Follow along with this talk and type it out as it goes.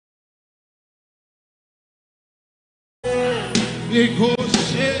Yeah.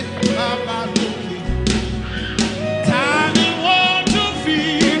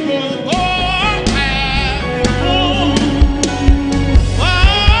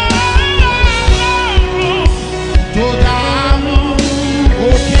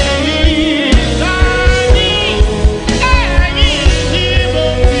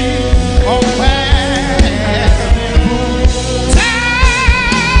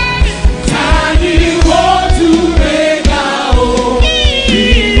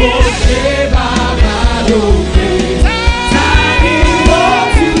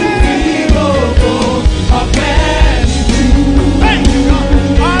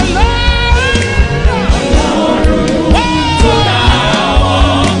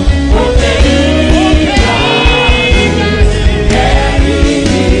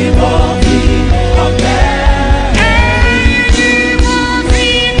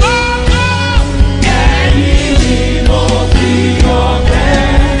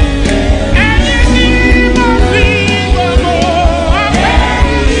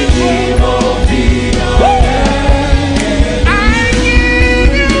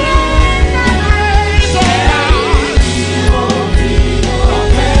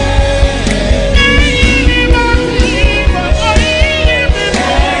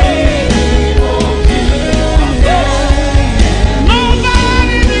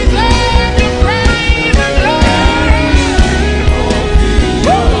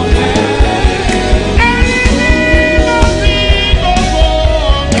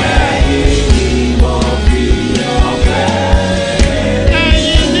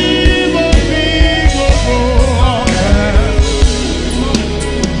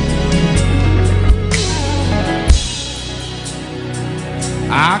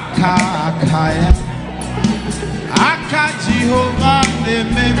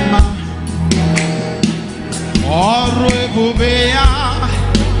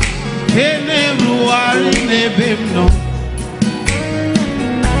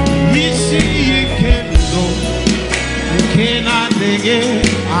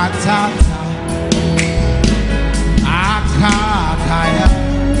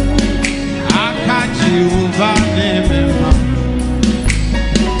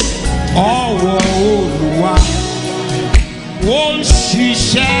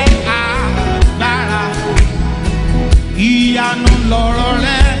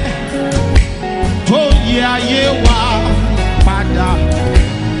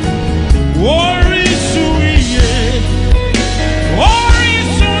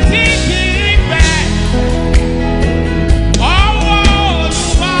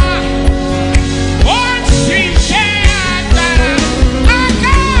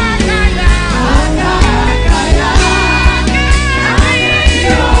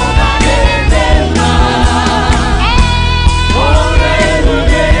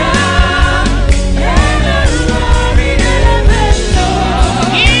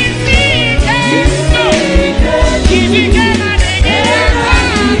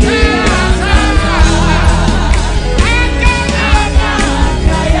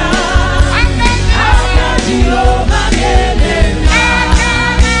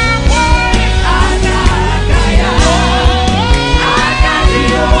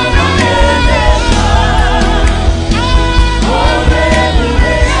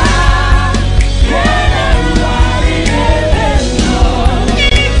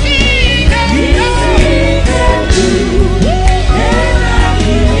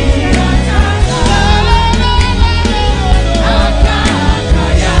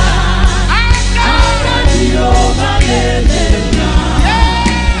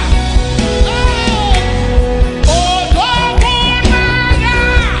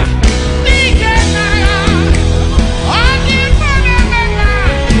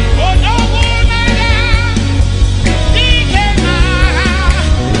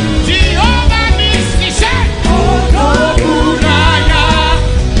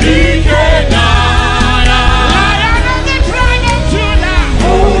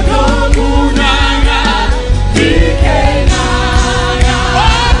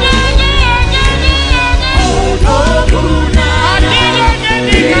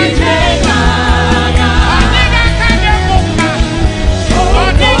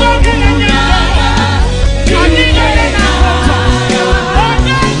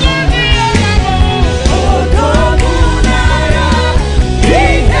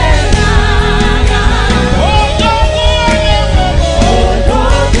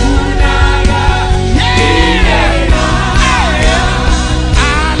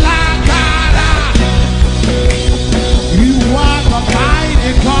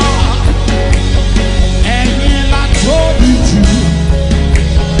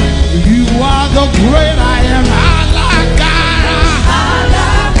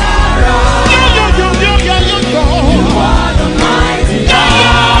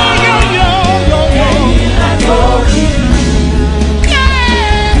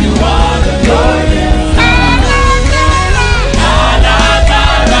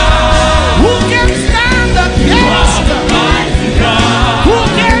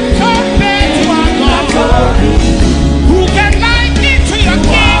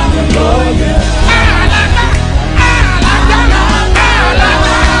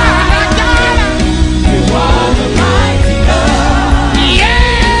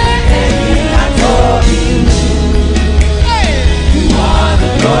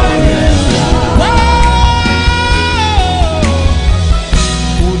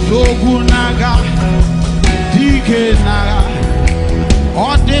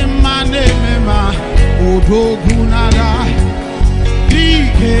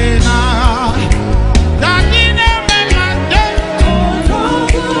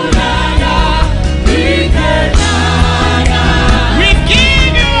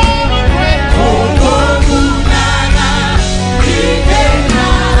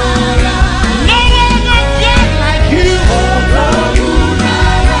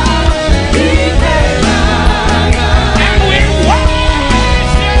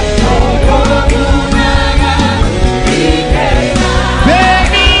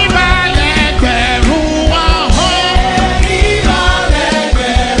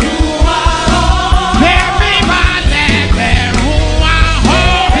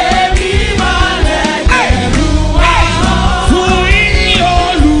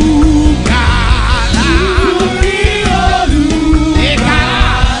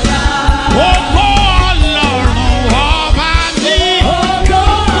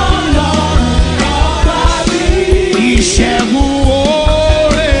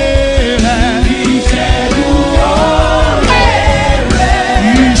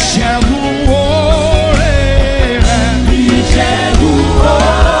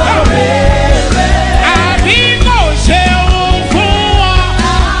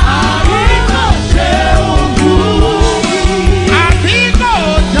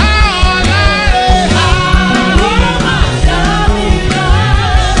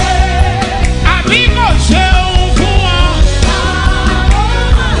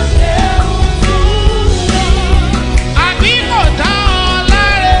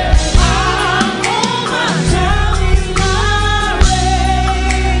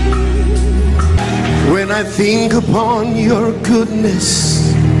 I think upon your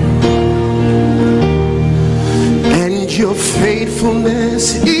goodness and your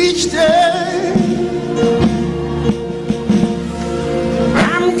faithfulness each day,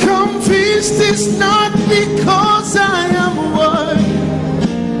 I'm convinced it's not because I am worthy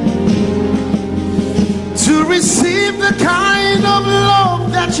to receive the kind of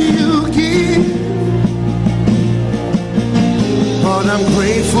love that you give, but I'm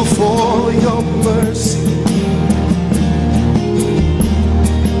grateful for your mercy,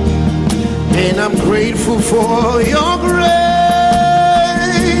 and I'm grateful for your grace.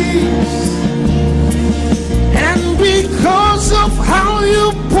 And because of how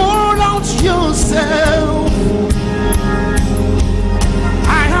you poured out yourself,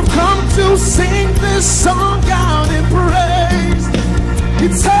 I have come to sing this song out in praise.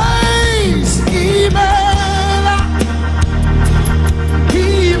 It says,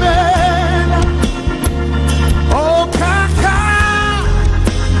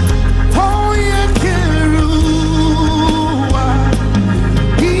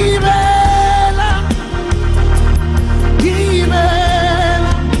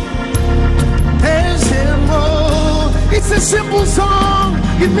 it's a simple song,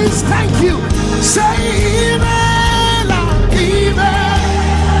 it means thank you. Say Imela, Imela,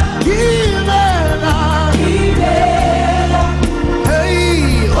 Imela, Imela.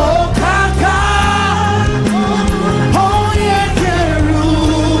 Hey, oh Kaka, oh Yekeruwa,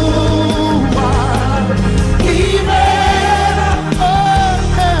 Imela, oh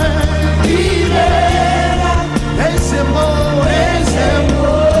hey, Imela, Esemo, Esemo.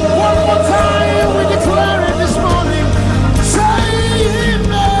 One more time we declare it this morning.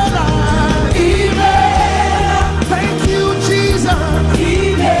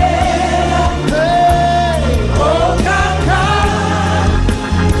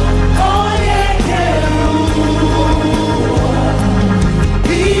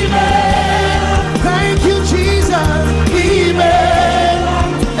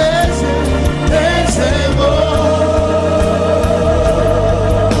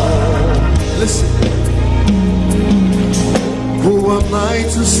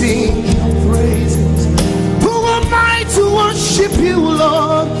 To sing your praises, who am I to worship you,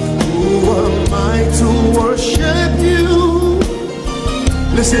 Lord? Who am I to worship you?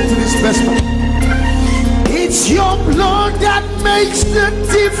 Listen to this best one. It's your blood that makes the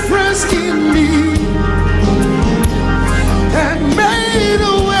difference in me, and made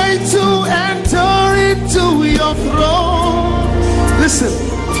a way to enter into your throne. Listen,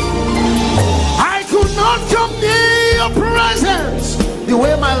 I could not come near your presence the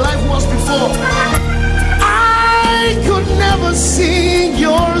way my life was before. I could never sing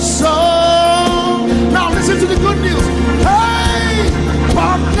your song. Now listen to the good news. Hey,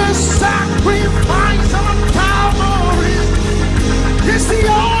 but the sacrifice on Calvary is the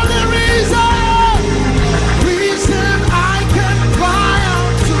only reason I can cry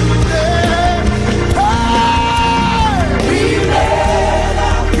out today. Hey,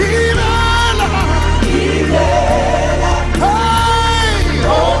 Imela, Imela, Imela.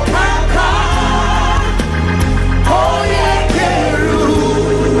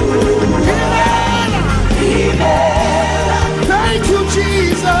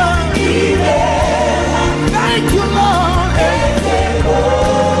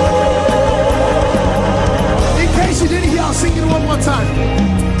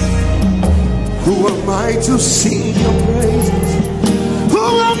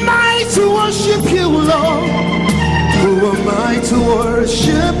 am I to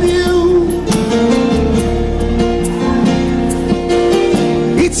worship you?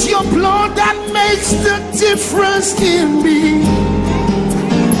 It's your blood that makes the difference in me,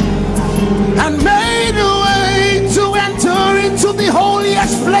 and made a way to enter into the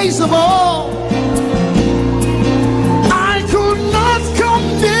holiest place of all. I could not come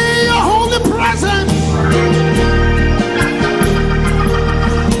near your holy presence.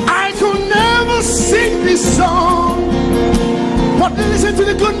 I could never sing this song. But listen to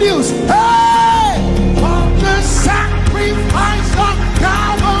the good news. Hey, for the sacrifice of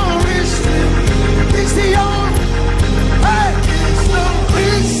Calvary is the only, hey, it's the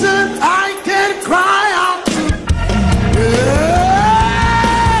reason I can cry out to. Yeah.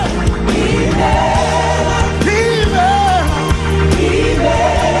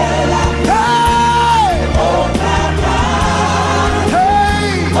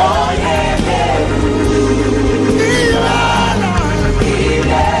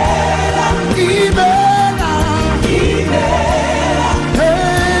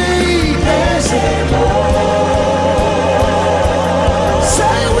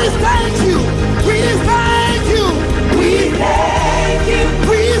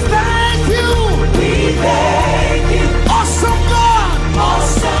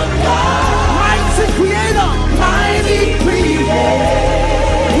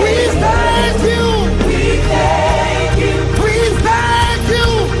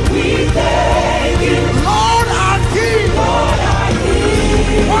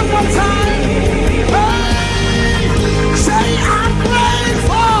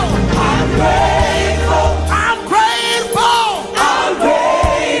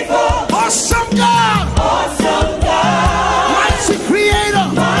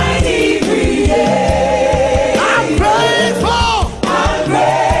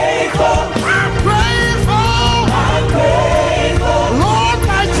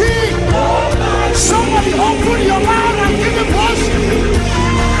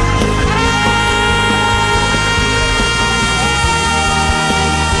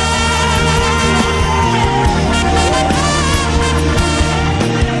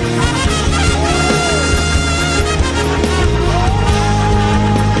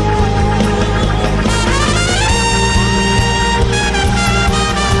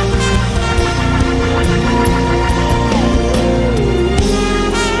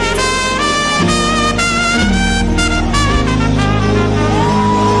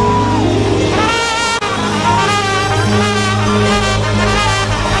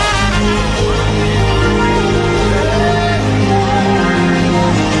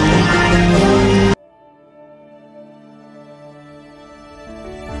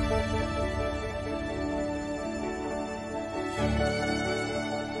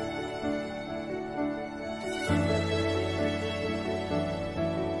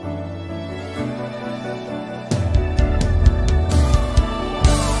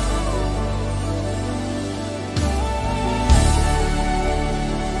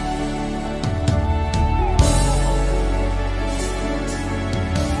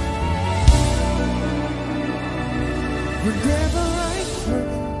 Whenever I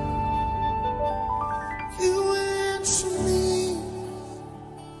pray, you answer me.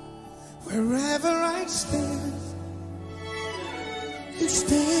 Wherever I stand, you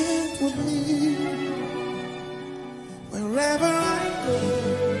stand with me. Wherever I go,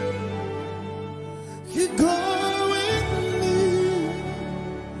 you go with me.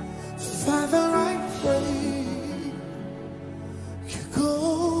 Father, I pray, you go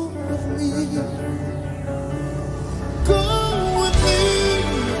with me. Go with me,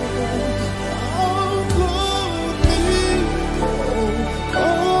 oh, go with me,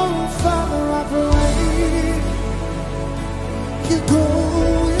 oh, Father, I pray, you go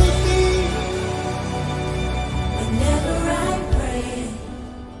with me. Whenever I pray,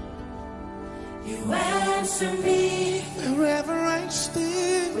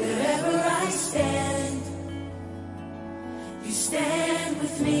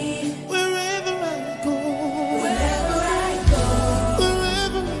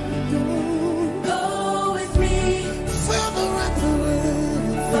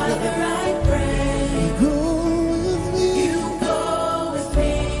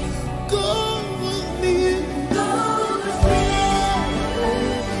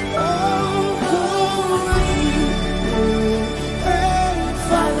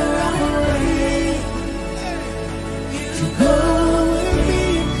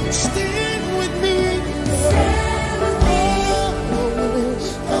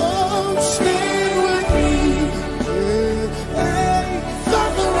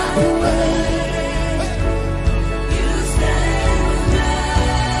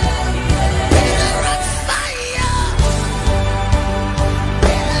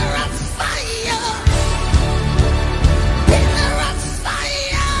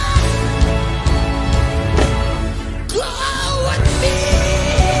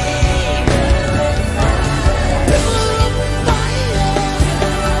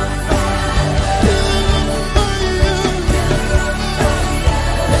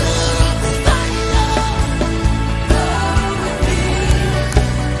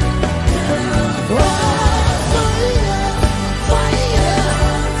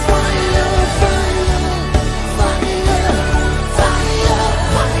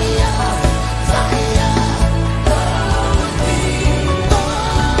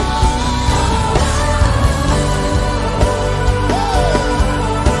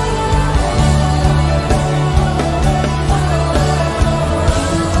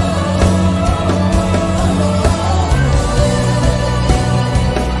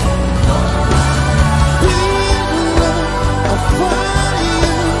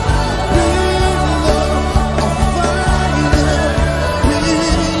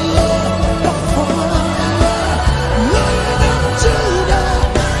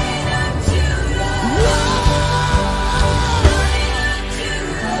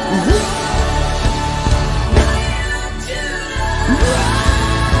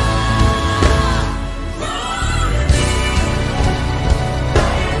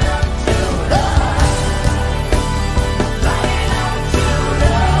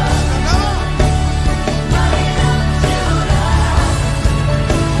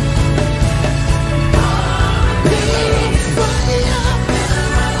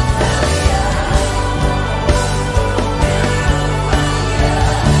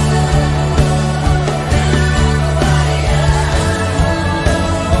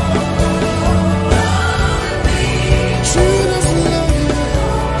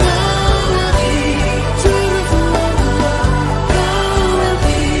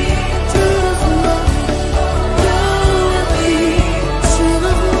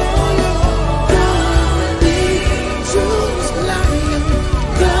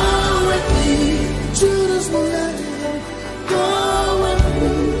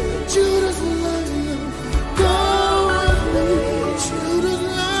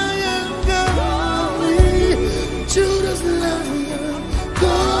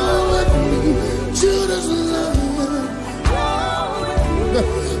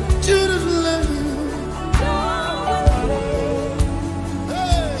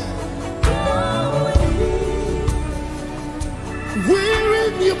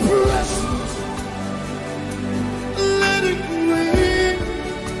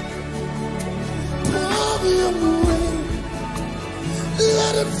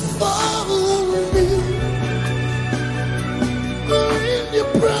 let it fall on me. We're in your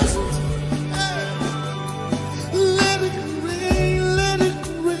presence. Let it rain, let it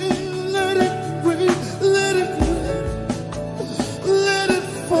rain, let it rain, let it rain, let it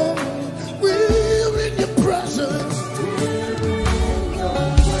fall. We're in your presence.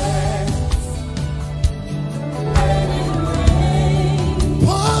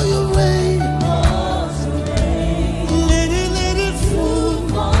 Pour your rain. Let it fall.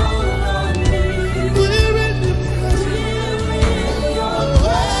 We're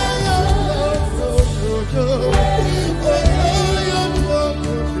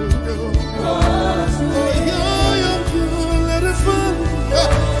in your let it fall.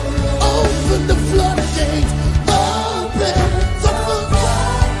 Open the floodgates. Open the floodgates.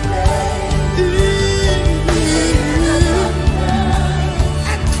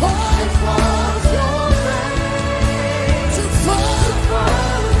 And cry for your rain to fall.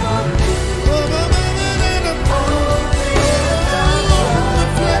 Open the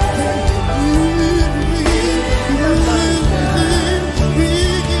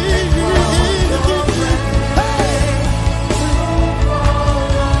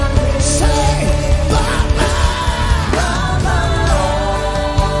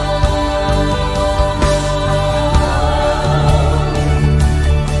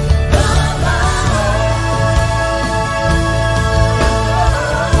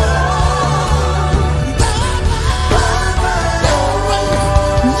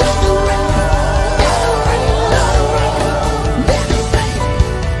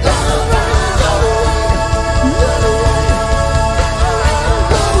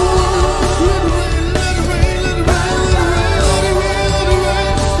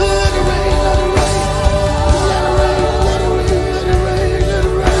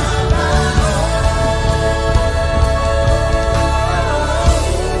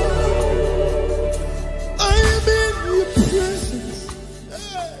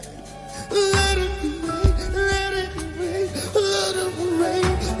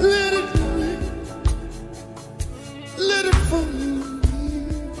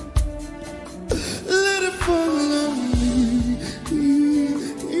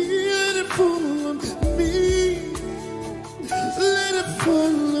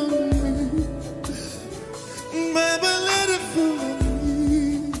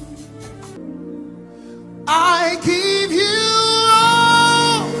I give you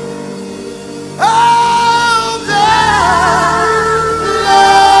all the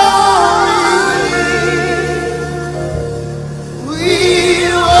glory. We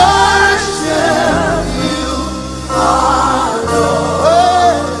worship you, our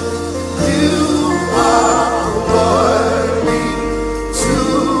Lord. You are worthy to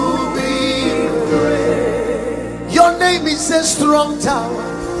be praised. Your name is a strong tower,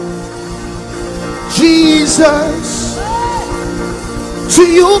 Jesus. To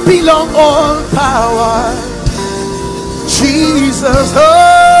you belong all power, Jesus.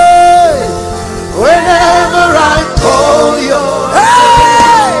 Hey, whenever I call your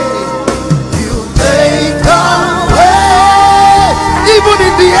name, you make a way. Even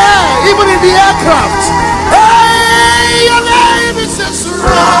in the air, even in the aircraft. Hey, your name is a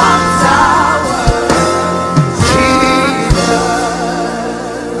strong tower, Jesus.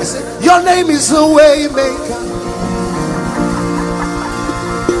 I said, your name is a way maker.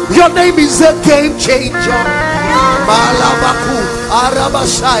 Your name is a game changer. Malabaku,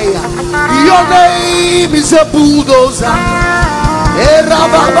 Arabashaya. Your name is a bulldozer.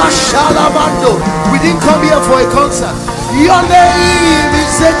 Erababashalamando. We didn't come here for a concert. Your name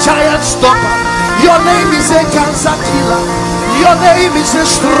is a giant stopper. Your name is a cancer killer. Your name is a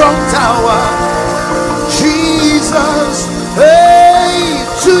strong tower, Jesus. Hey,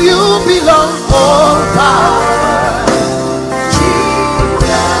 to you belong all power.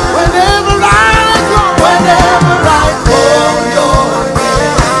 Whenever I call your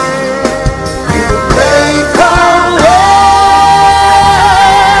name, you make a way.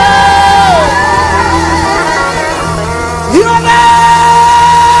 Your name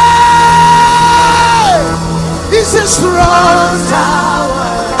is a strong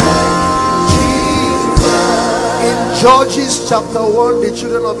tower, Jesus. In Judges chapter 1, the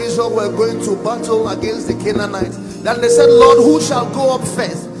children of Israel were going to battle against the Canaanites. Then they said, Lord, who shall go up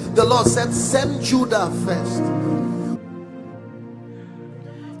first? The Lord said, send Judah first.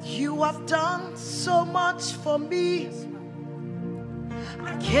 You have done so much for me,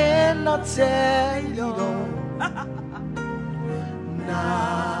 I cannot tell you all.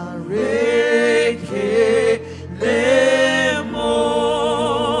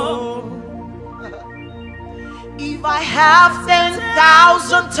 If I have 10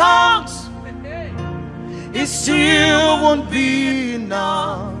 10,000 tongues, it still won't be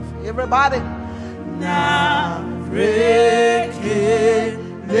enough. Everybody.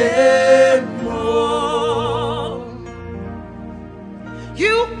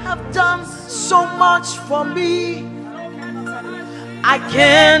 You have done so much for me, I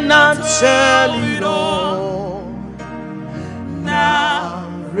cannot tell it all.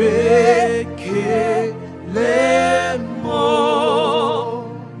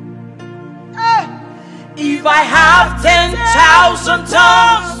 If I have 10,000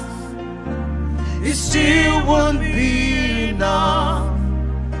 tongues, it still won't be enough.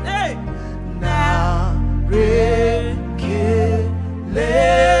 Hey.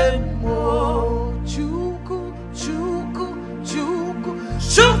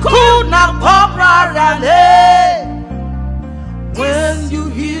 When you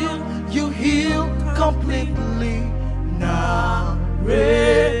heal completely.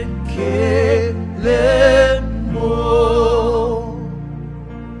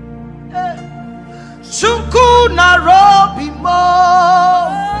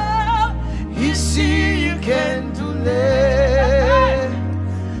 You see you can do it.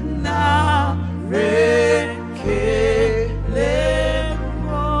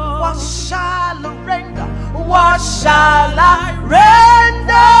 What shall I render? What shall I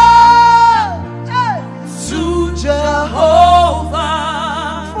render to Jehovah?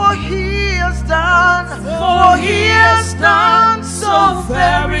 For he has done so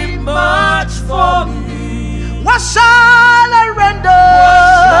very much for me. What shall I render?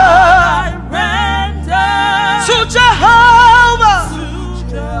 To Jehovah?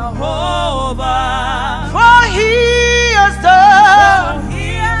 For he has done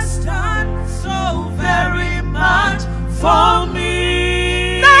so very much for me.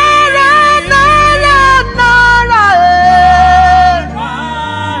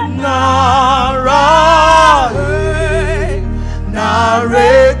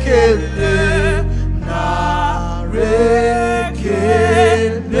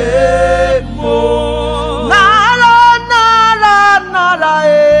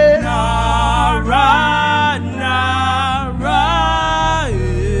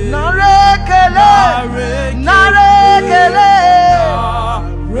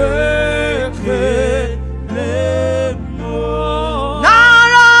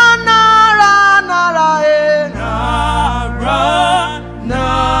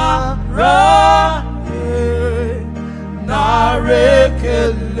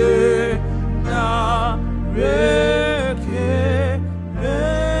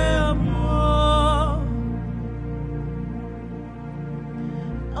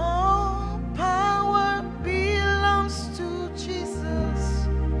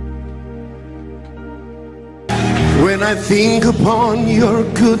 When I think upon your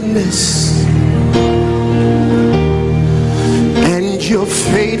goodness and your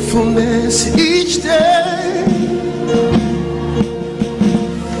faithfulness each day,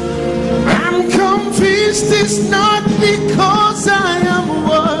 I'm convinced it's not because I am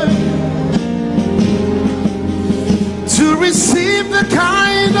worthy to receive the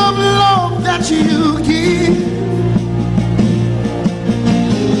kind of love that you give.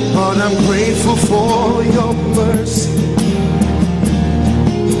 But I'm grateful for your mercy,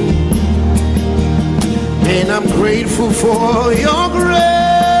 and I'm grateful for your grace.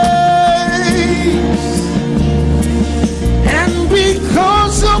 And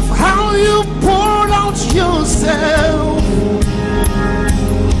because of how you poured out yourself,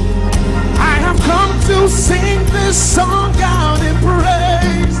 I have come to sing this song out in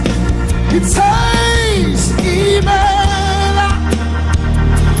praise. It says, Amen.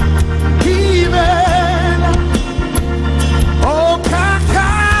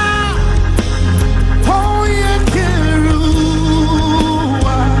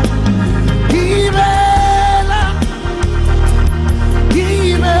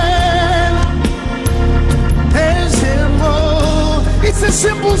 It's a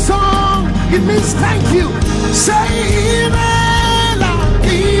simple song, it means thank you. Say Amen,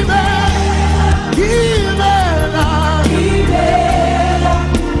 Amen, Amen,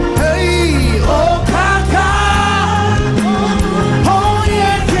 hey, oh Kaka, oh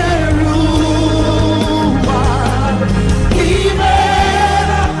yeah, Keruba, Amen,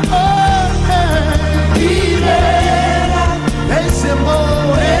 oh hey, Amen, Esemo,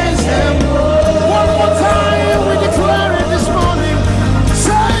 Esemo. One more time, we declare it this morning.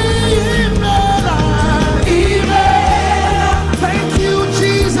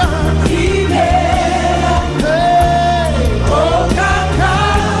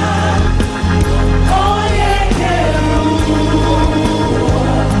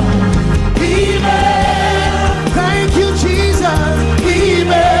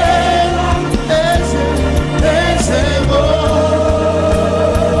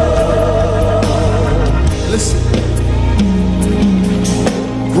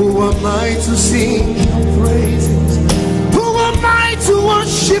 I to sing your praises? Who am I to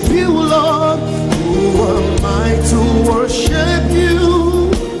worship you, Lord? Who am I to worship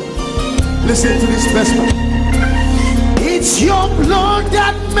you? Listen to this verse. It's your blood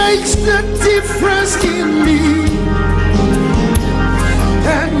that makes the difference in me,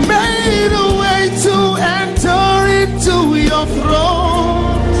 and made a way to enter into your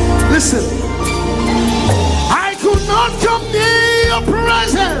throne. Listen, I could not come near your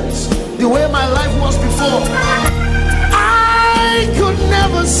presence the way my life was before. I could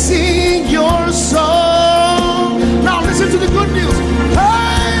never sing your song. Now listen to the good news.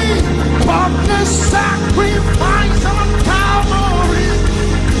 Hey, but the sacrifice on Calvary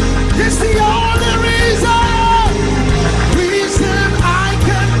is the only reason I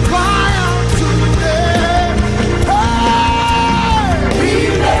can cry out today. Hey,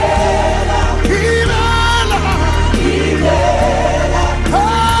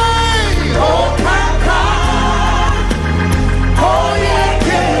 hey, oh Kaka, oh yeah,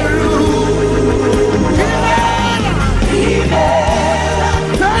 Keru,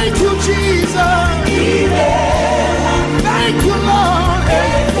 thank you, Jesus. Thank you, Lord.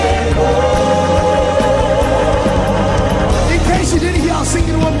 In case you didn't hear, I'll sing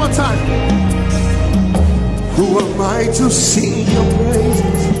it one more time. Who am I to sing your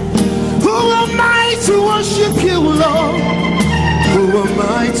praises? Who am I to worship you, Lord? Who am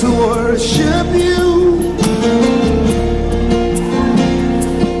I to worship you?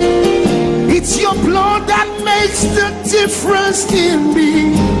 It's your blood that makes the difference in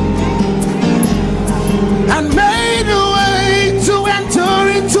me, and made a way to enter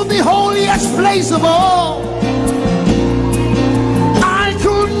into the holiest place of all. I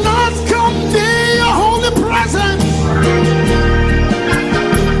could not come near your holy presence.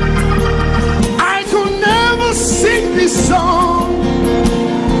 I could never sing this song.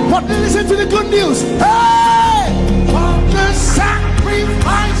 But listen to the good news. Hey, of the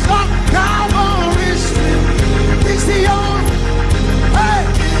sacrifice of Calvary is the only, hey,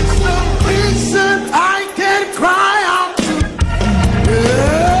 it's the reason I can cry out to.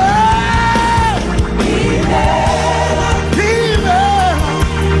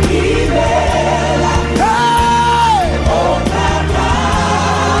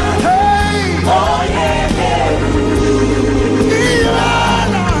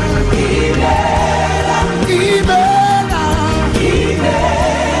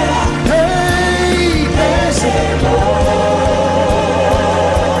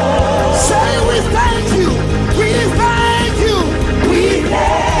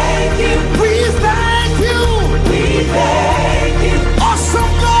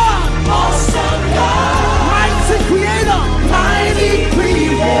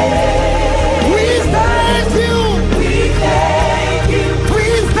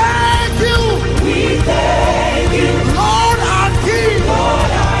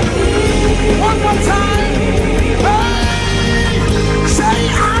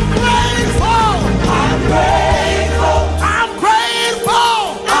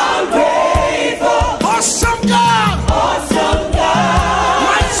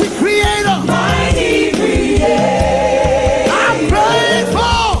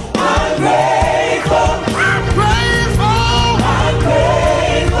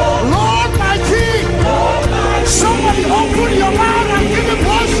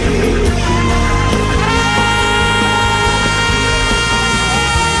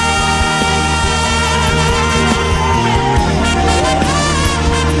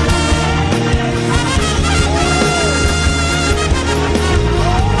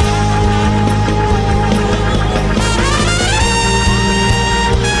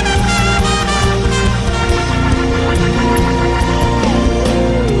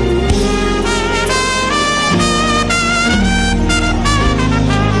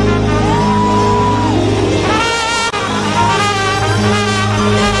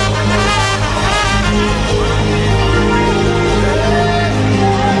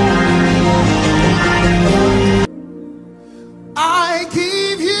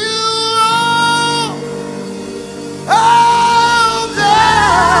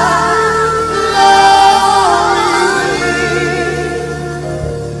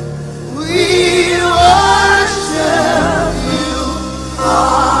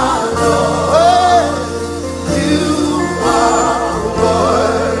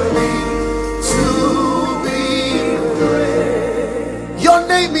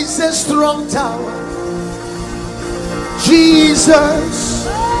 Strong tower, Jesus,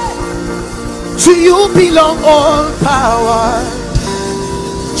 to you belong all power,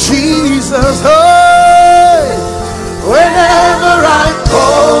 Jesus. Oh, whenever I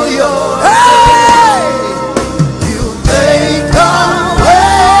call your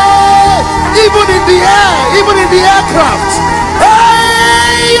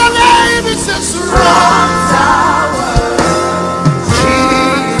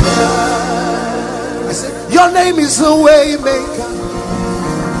name is a way maker.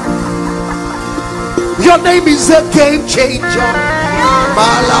 Your name is a game changer.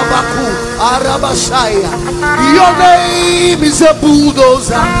 Malabaku Arabashaya. Your name is a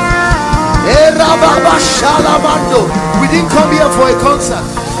bulldozer. Erababashalamando. We didn't come here for a concert.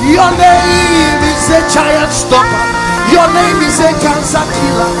 Your name is a giant stopper. Your name is a cancer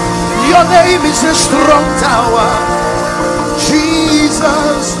killer. Your name is a strong tower.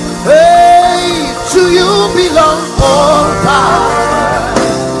 Jesus, hey, to you belong all power.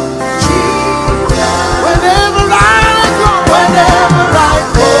 Whenever I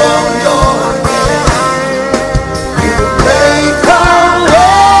call your name, you make a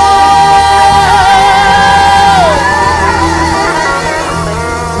way.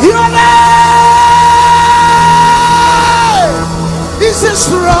 Your name is a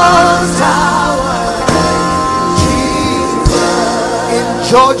strong tower. In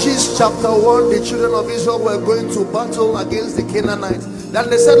Judges chapter 1, the children of Israel were going to battle against the Canaanites. Then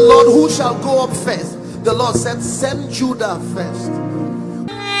they said, Lord, who shall go up first? The Lord said, send Judah first.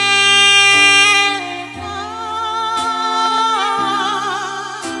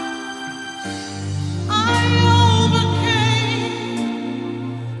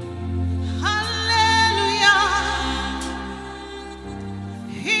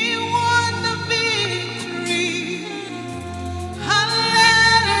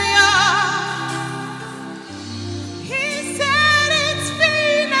 Said, it's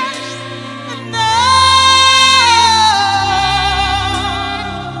finished. And no,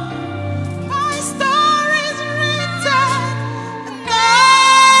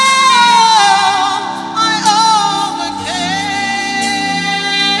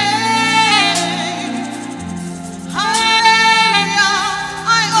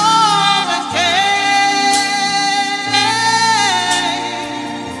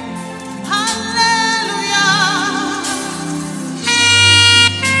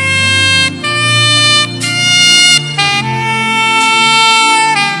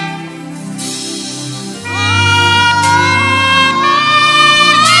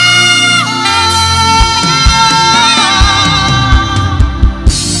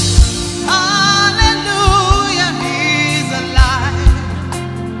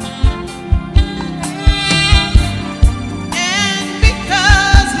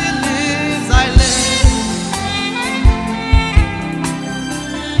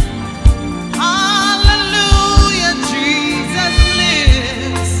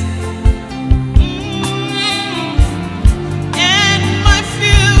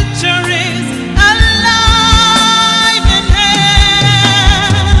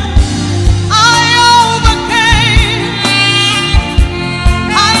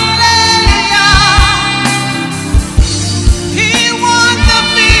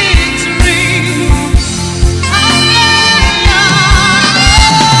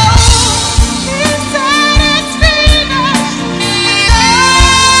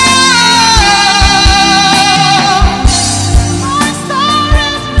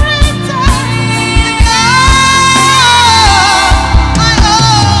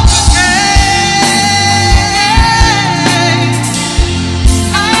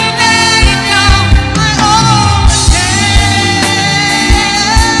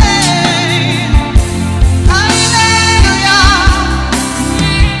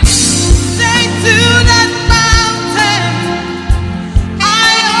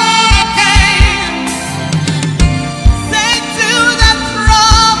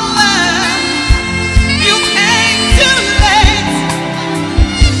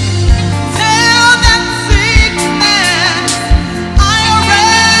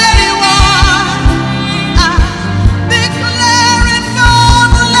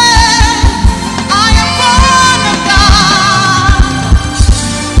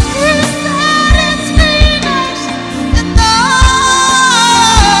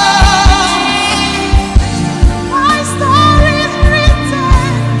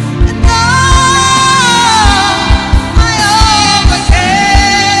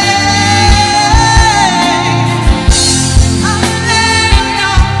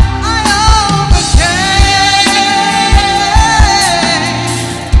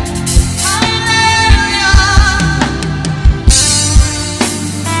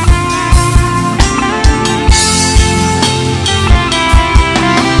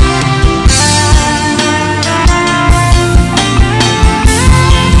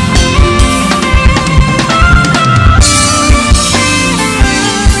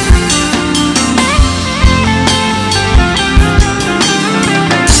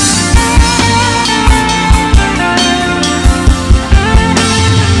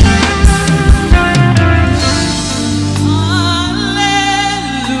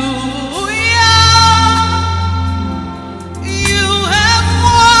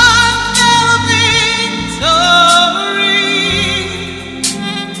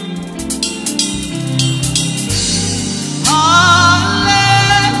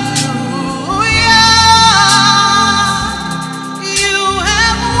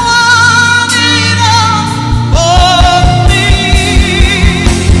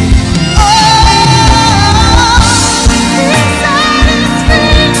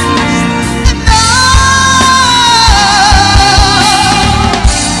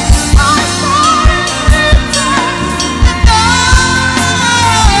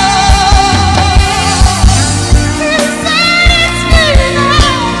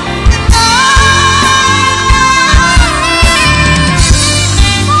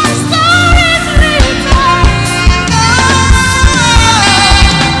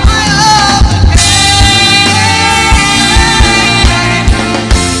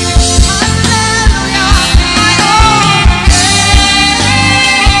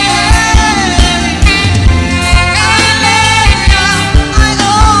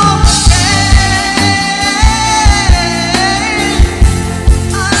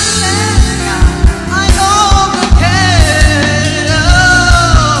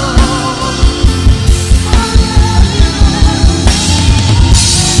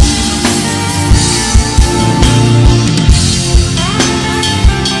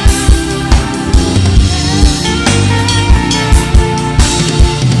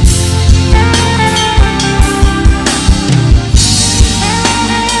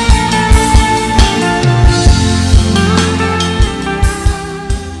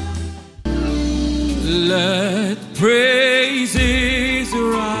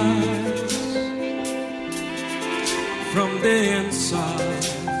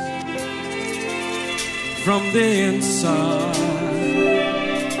 from the inside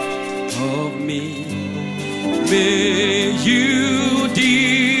of me. May you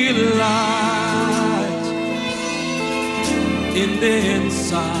delight in the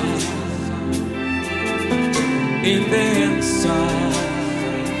inside, in the inside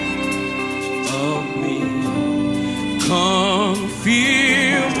of me. Come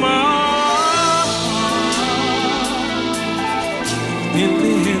fill my heart in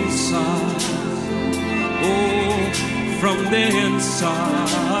the inside, oh, from the inside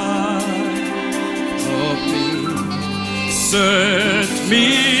of me. Set me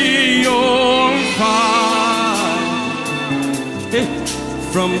on fire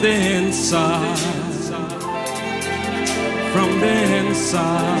from the inside, from the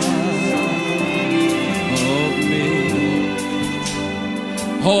inside of me.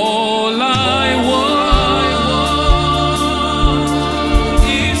 All I want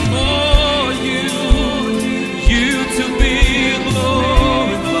is for you, you to be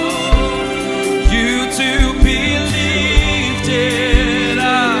glorified, you to be lifted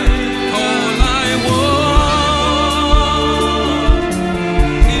high. All I want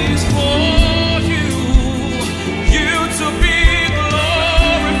is for you, you to be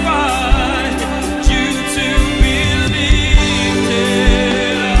glorified, you to be lifted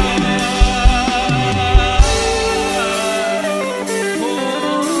high.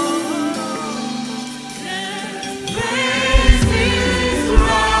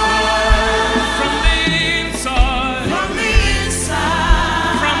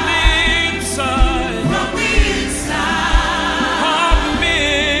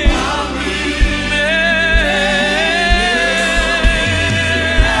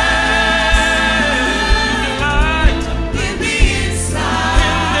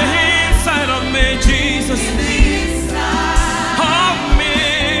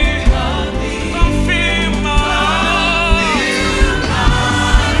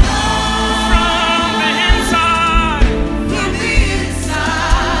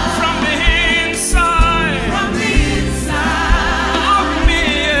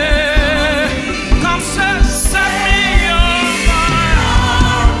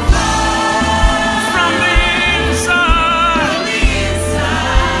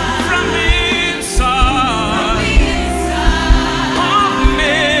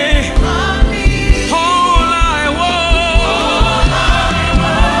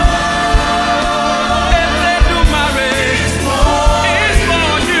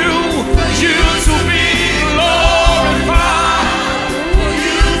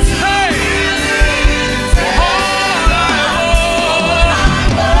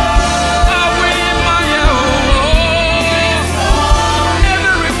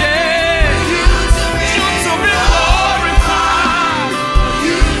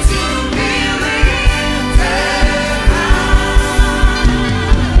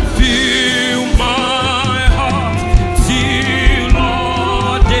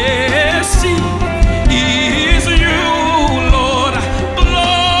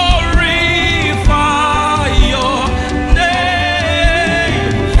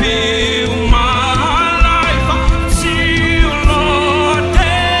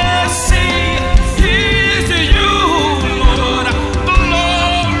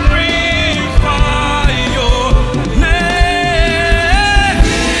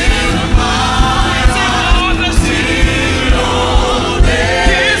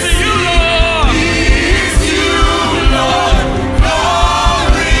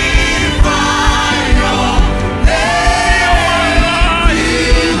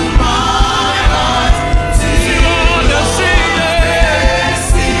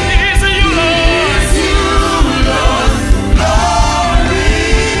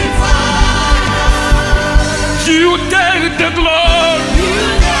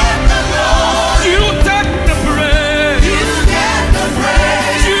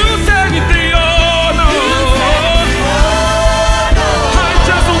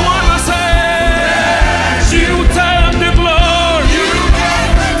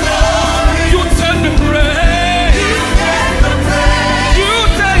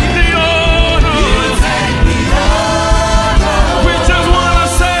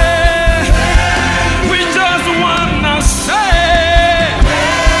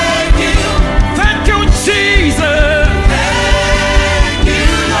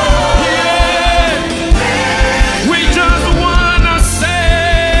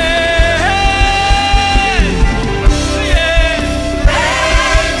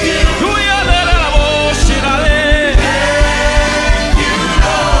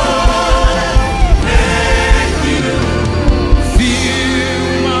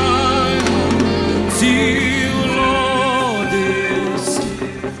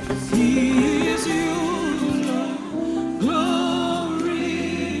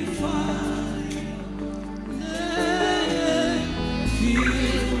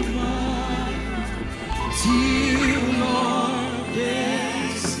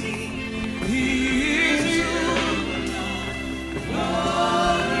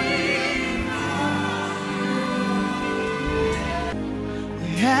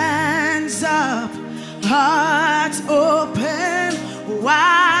 hearts open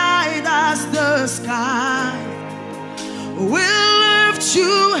wide as the sky. We'll lift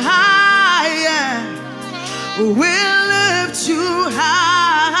you higher. We'll lift you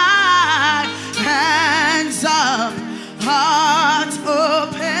high. Hands up, hearts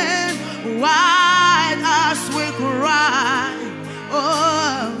open wide as we cry.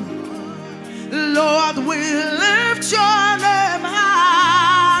 Oh, Lord, we lift your name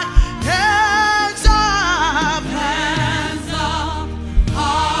high. Hands up,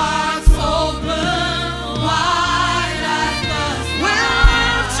 hearts open wide as the sky. We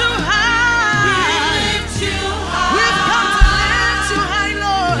lift you high. We lift you high. We've come to lift you high,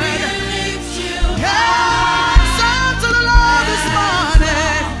 Lord. We lift you high. Hands up to the Lord this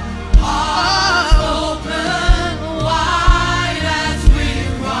morning. Hearts open wide as we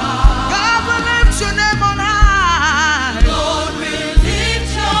cry. God, we lift your name on high. Lord, we lift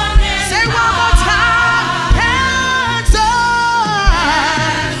your name. Say one more time. Hands up.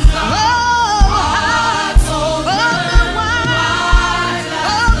 Oh, hearts open wide.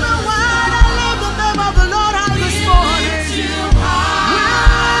 Open wide. I love the name of the Lord high this morning. We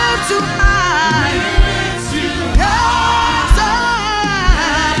lift you high. Hands up.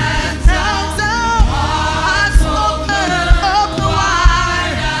 Hands up. Hearts open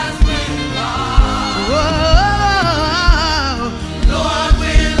wide. Whoa. Lord,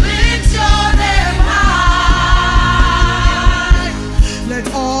 we lift your name high. Let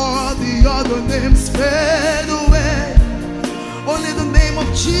all the other names fade away. Only the name of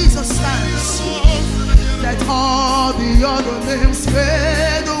Jesus stands. Let all the other names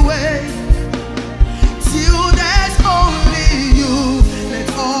fade away. Till there's only you. Let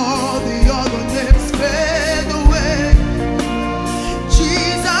all the other names fade away.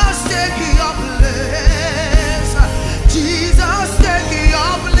 Jesus, take your place. Jesus, take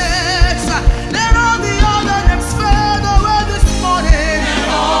your place. Let all the other names fade away this morning. Let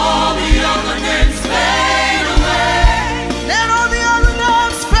all the other names fade away. Let all the other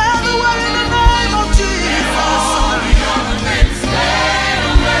names fade away in the name of Jesus. Let all the other names fade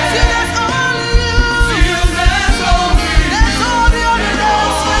away. Till there's only you. Till there's only you. Let all the other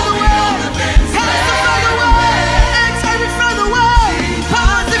names fade away. Cancer fade away. Anxiety fade away.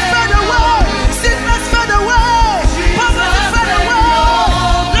 Poverty fade away. Sickness fade away. Poverty fade away.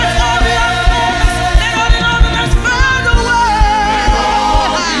 Let all the other names, let all the other names fade away.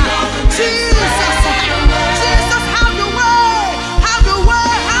 Jesus, Jesus, have your way. Have your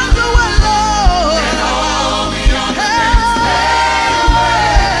way. Have your way, Lord.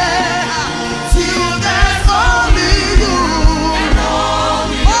 Till there's only you. All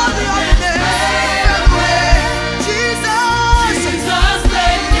the other names fade away. Jesus, Jesus,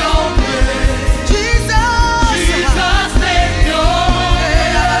 take your place. Jesus, Jesus, take your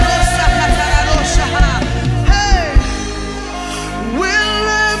place. Hey, we'll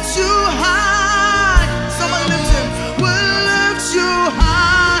lift you high. Somebody lift him. We'll lift you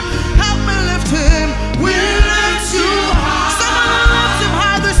high. Help me lift him. We'll lift you high. Somebody lift him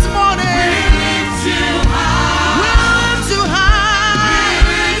high this morning. We lift you high. We lift you high. We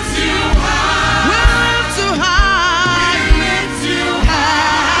lift you high. We lift you high. We lift you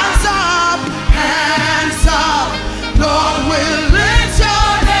high. Hands up, hands up. Lord, we'll lift your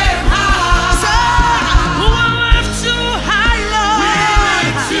name high. Say, we'll lift you high, Lord. We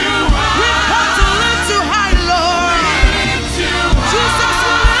lift you high. We've come to lift you high, Lord. We lift you high. Jesus,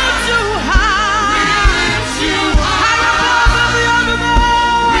 we lift you high. We lift you high. High above every other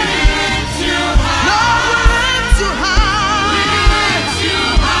name. We lift you high. Lord, we lift you high. We lift you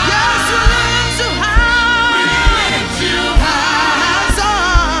high. Yes, we lift you high. We lift you high. Hands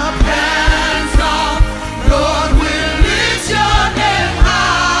up, hands up. Lord, we lift your name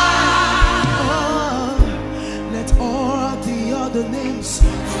high. Oh, let all the other names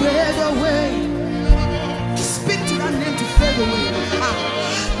fade away. Speak to that name to fade away. Ah,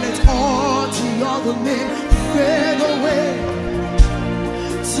 let all the other names fade away.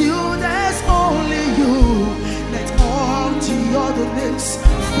 Till there's only you. Let all the other names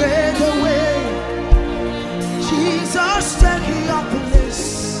fade away. Jesus, take your place.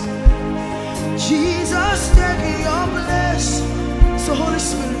 Jesus, take your place. So Holy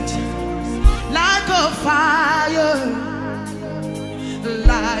Spirit, like a fire,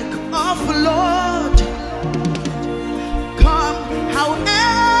 like a flood, come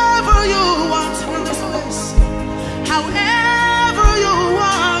however you want in this place, however you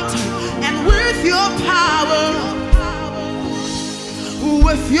want, and with your power,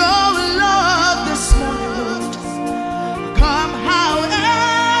 with your love this morning, Lord, come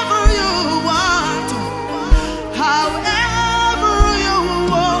however you want, however you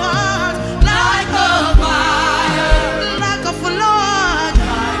want, like a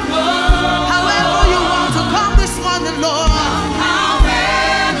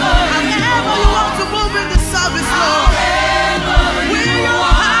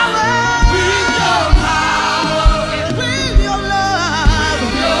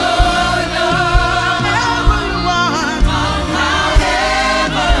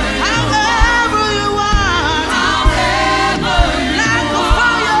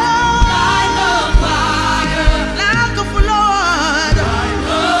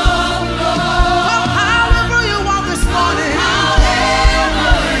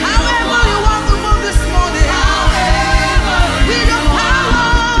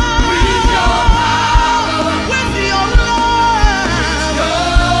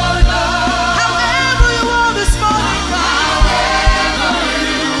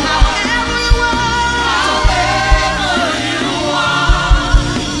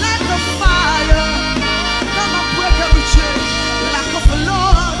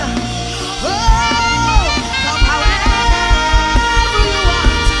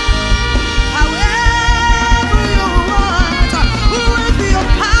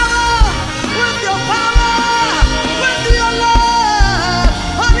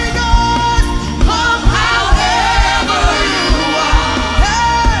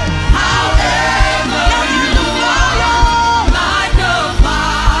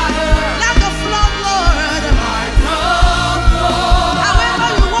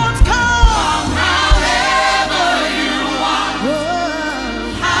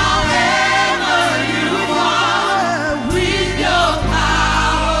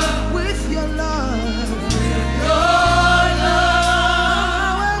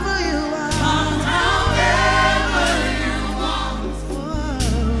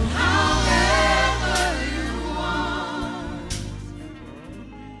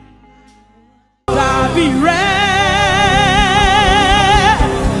Dabire,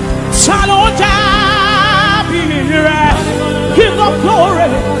 Salo Dabire, King of glory,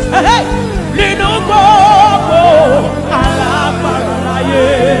 hey, Lino Gogo, Alabaraye,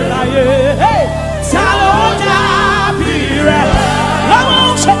 hey, Salo Dabire,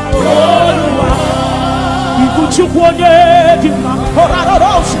 Lamos, Iguchuone,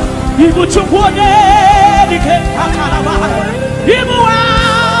 Dimanorados, Iguchuone, Dikakaraba, Imu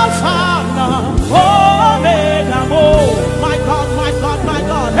Alpha, Omega, my God, my God, my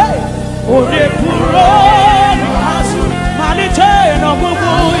God, hey, Ode Puro, Malite, no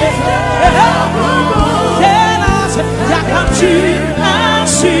Mubuye, Tenas, Yakamchi,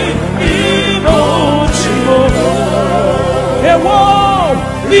 Nancy, Ino, Chimo, Ewo,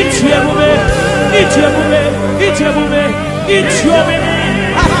 Ichiebume, Ichiebume, Ichiebume, Ichiebume,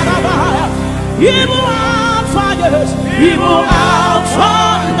 Arabaya, Imu Alpha, yes, Imu Alpha,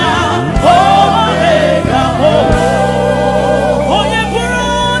 Omega, Oye Puro,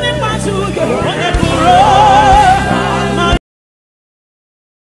 Nimasuke, Oye Puro.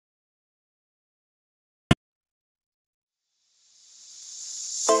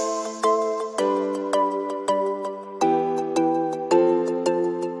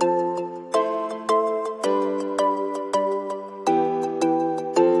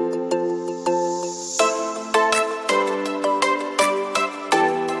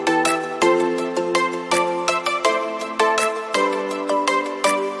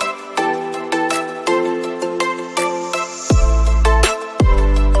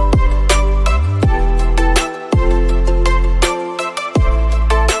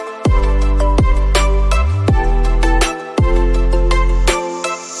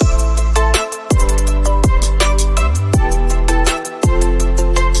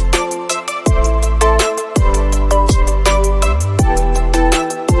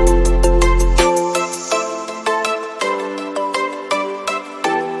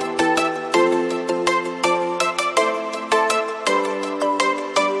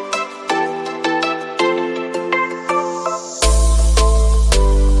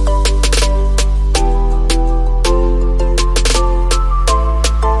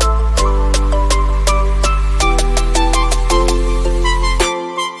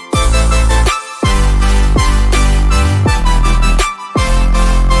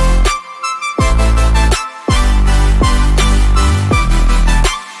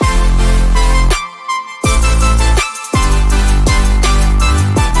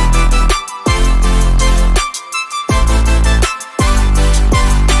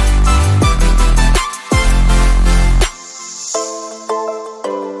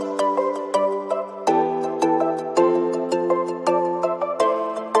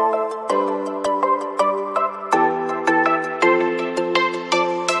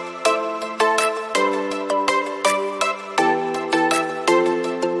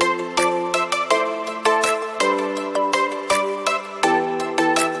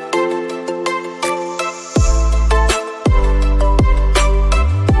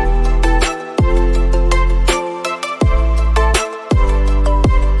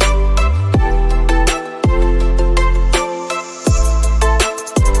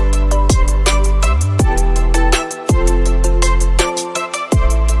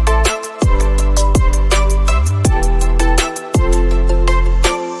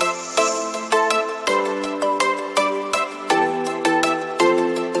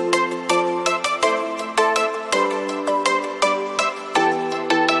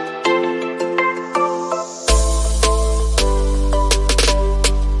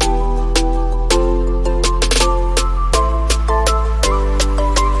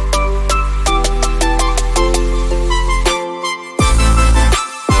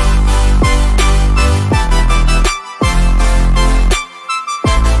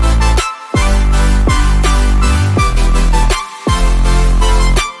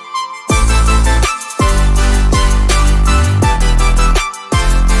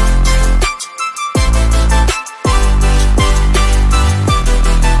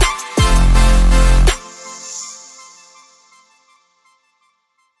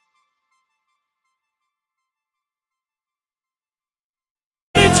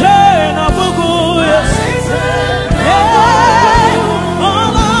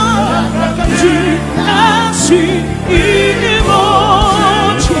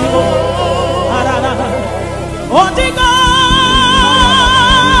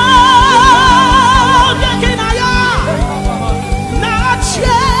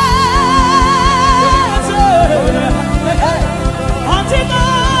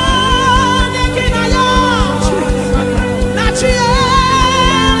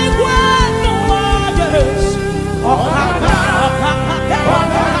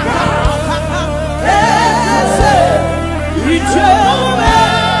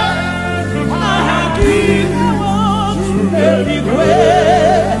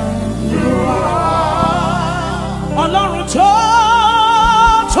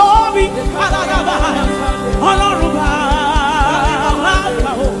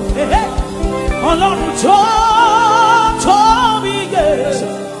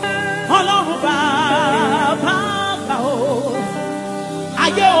 Ọlọ́run bàbá gbà ó.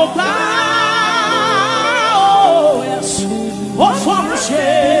 Ayé ò gbà ó. Ó fọ́run ṣe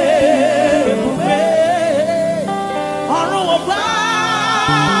ibùgbé. Ọ̀run ò gbà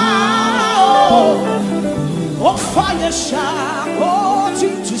ó. Ó fàyè ṣàkóso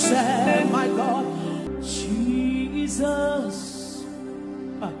to say, my God, Jesus,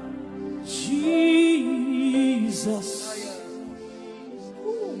 Jesus.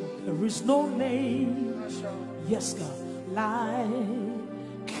 Ooh, there is no name, yes, God,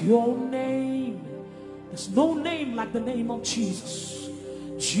 like your name. There's no name like the name of Jesus.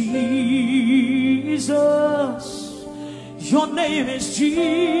 Jesus, your name is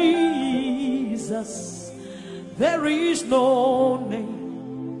Jesus. There is no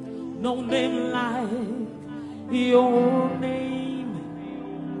name like your name.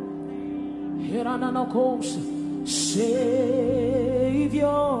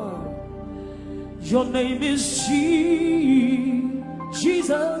 Savior, your name is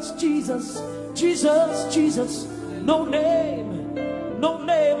Jesus, Jesus, Jesus, Jesus. No name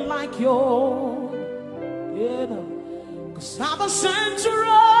like yours. Yeah, 'cause I'm the center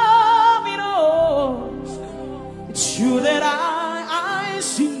of it all. It's you that I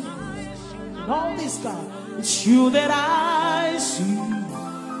see. All this, God, it's you that I see.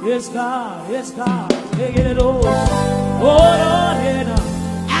 Yes, God, yes, God. Take it all. Oh, Lord,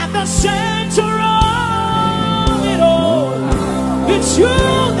 at the center of it all. It's you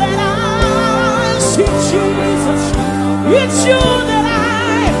that I see, Jesus. It's you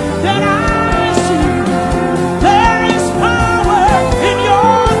that I see. There is power in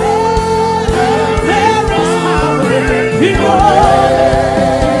your name. There is power in your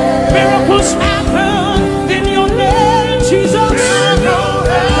name. Miracles happen in your name, Jesus.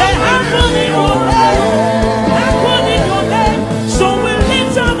 They happen in your name. Happen in your name. So we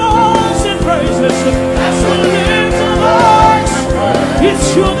lift our voice in praises. As we lift our voice, it's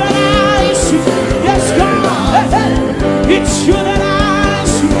you that I see. Yes, God. It's you that I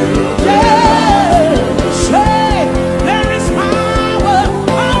see. Yeah. Say, there is power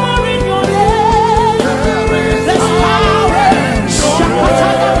in your name. There's power.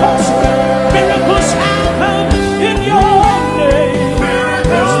 Miracles happen in your name.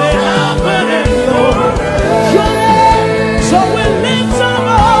 They happen in your name. So we lift our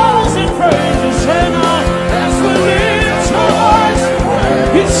voice in praise. And as we lift our voice,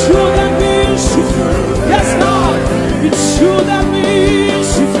 it's you that we see. Yes, Lord. It's you that we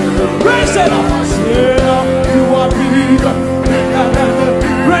see. Raise it up. You are bigger.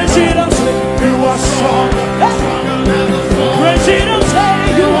 Raise it up. Say you are strong. Raise it up. Say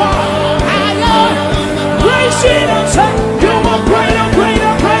you are higher. Raise it up. Say you are greater,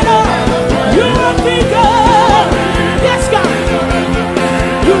 greater, greater. You are bigger. Yes, God.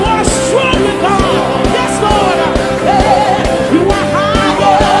 You are stronger, God. Yes, Lord. Yeah. You are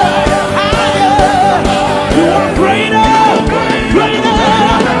higher, higher. You are greater, greater.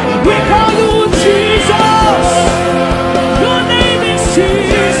 We call you Jesus. Your name is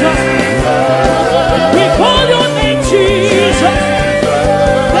Jesus. We call your name Jesus.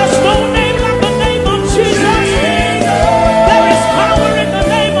 There's no name like the name of Jesus. There is power in the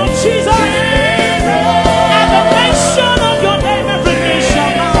name of Jesus. At the mention of your name, every knee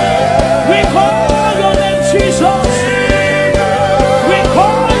shall bow. We call your name Jesus. We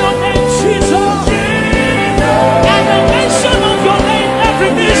call your name Jesus. At the mention of your name,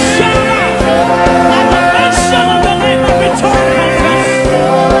 every knee shall bow. At the mention of your name, every tongue confess.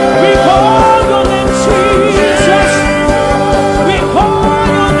 We call your name Jesus. We call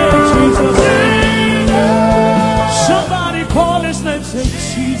your name Jesus. Somebody call his name, say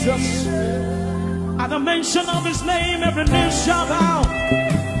Jesus. At the mention of his name, every knee shall bow.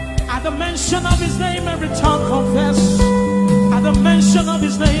 At the mention of his name, every tongue confess. At the mention of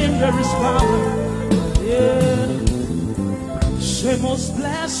his name, there is power. Yeah. Say most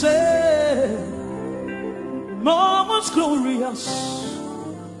blessed, most glorious,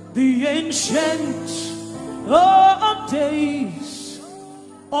 the ancient of days,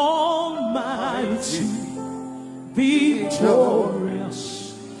 almighty,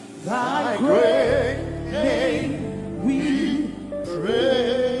 victorious, thy great name we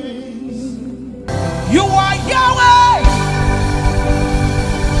praise. You are Yahweh.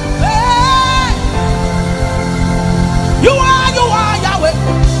 Hey. You are Yahweh.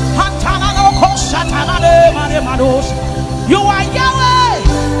 You are Yahweh.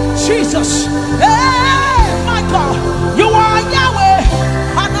 Jesus. Hey, my God. You are Yahweh.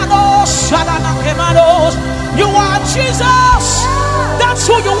 You are Jesus. That's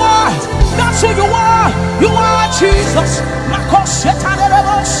who you are. That's who you are. You are Jesus.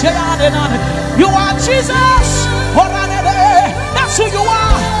 You are Jesus. That's who you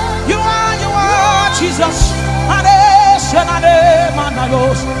are. You are Jesus.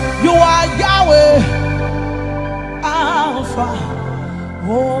 You are Yahweh, Alpha,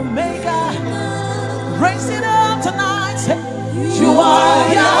 Omega. Raise it up tonight. Say, you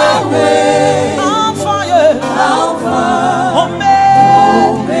are Yahweh, Alpha, Alpha,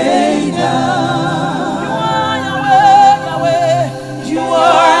 Omega. You are Yahweh,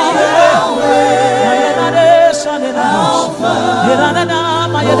 Alpha,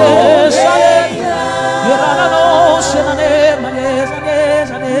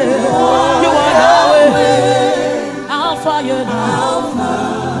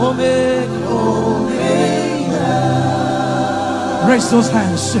 raise those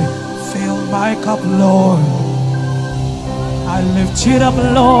hands, say, fill my cup, Lord. I lift it up,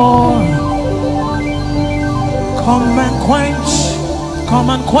 Lord. Come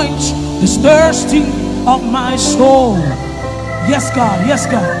and quench this thirsty of my soul. Yes, God, yes,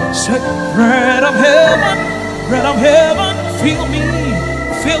 God. Say, bread of heaven, fill me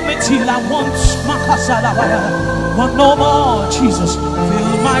till I want no more, Jesus.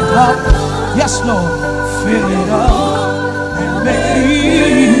 Fill my cup, yes, Lord. Fill it up and make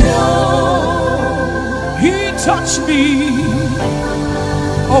me whole. He touched me.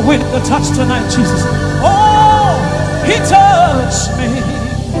 Oh, with the touch tonight, Jesus. Oh, He touched me.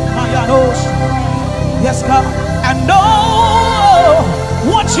 Yes, God. And know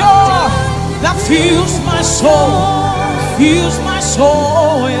what joy that fills my soul. Fills my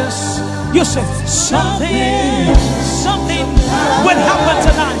soul, yes. You say something will happen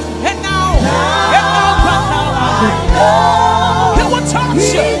tonight. And now, right now, He will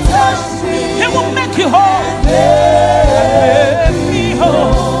touch you. He will make you whole. Make me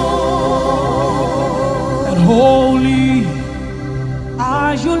whole. And holy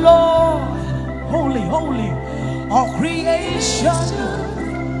are you, Lord. Holy, holy, all creation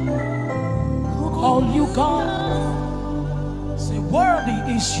call you God. Say, worthy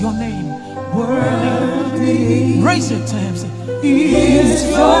is your name. Worthy. Raise it to Him. Say, is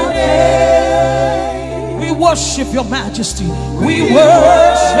your name. We worship your majesty. We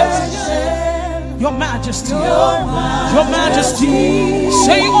worship your majesty. Your majesty.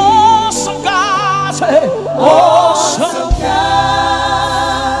 Say, awesome God. Say, awesome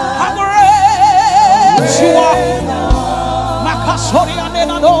God. How great you are.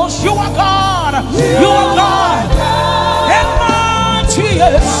 You are God. You are God. And mighty,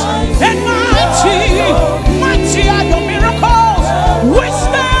 yes. And mighty are your miracles. We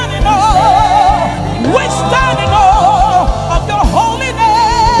stand in awe of your holy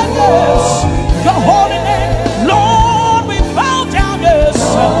name, yes. Your holy name. Lord, we bow down, yes.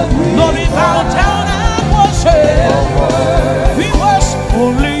 Lord, we bow down and worship. We worship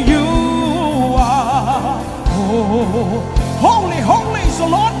only you are. Oh, holy, holy is the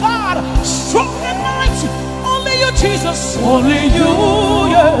Lord God, strong and mighty. Only you, Jesus. Only you,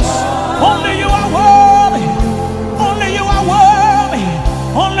 yes. Only you are worthy. Only you are worthy.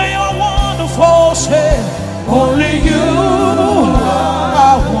 Only you are wonderful. Say, only you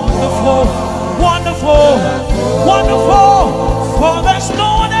are wonderful, wonderful, wonderful. For there's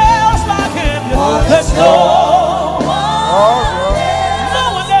no one else like Him. There's no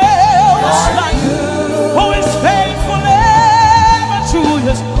one else like You. Who is faithful ever true,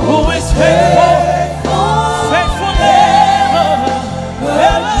 yes. Who is faithful, faithful ever,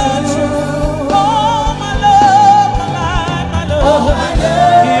 ever true. Oh, my love, my life, my love,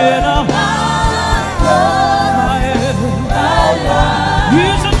 in a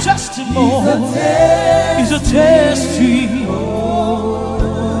He's a testimony. He's a testimony.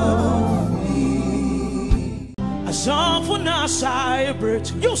 As often as I breathe,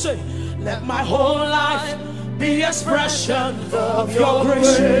 you say, let my whole life be expression of your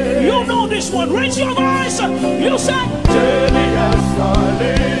grace. You know this one. Raise your voice. You say, daily as I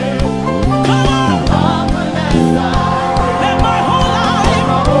live. Come on. Let my whole life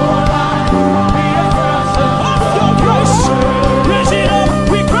be expression of your grace. Raise it up.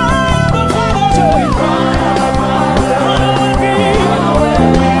 We cry the Father. We cry the Father. Hallowed be your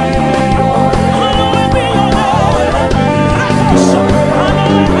name. Hallowed be your name.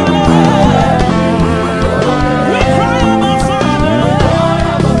 We cry Abba Father.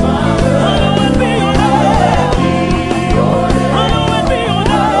 Hallowed be your name. Hallowed be your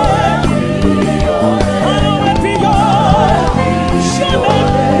name.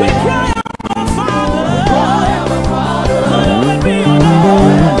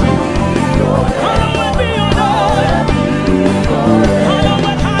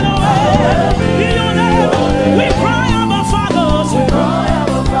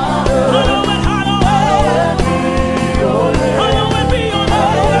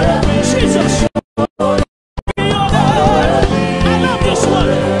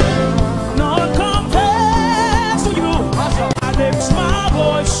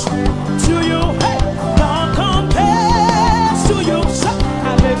 voice to you. Hey, none compares to you. Say,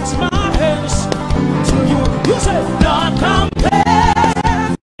 I lift my hands to you. You say, none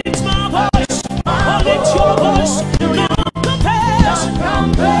compares. It's my voice. I lift your voice. None compares.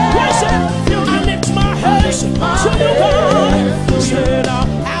 You say, I lift my hands to you, God. You say, now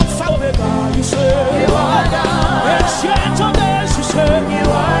Alpha Omega. You say, you are God. Ancient of days. You say, you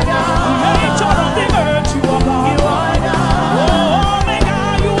are God. Creator of the earth. You are God. You are God. Oh, Omega.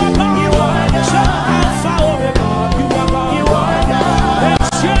 You are God. You are God. Say, Alpha Omega. You are God. You are God.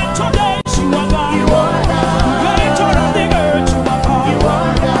 Ancient of days. You are God. You are God. Creator of the earth. You are God. You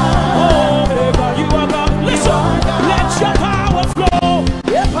are God. Oh, Omega. You are God. Listen. Let your power flow.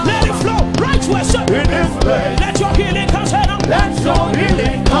 Let it flow. Right where, sir. In this place. Let your healing come. Let your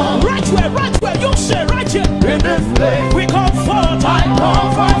healing come. Right where. You say right here. In this place. We come forth. I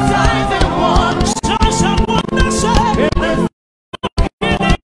come for signs and wonders. Signs and wonders. In this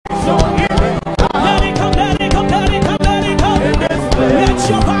healing. So healing. Let it come. Let it come. Let it come. Let it come. In this place. Let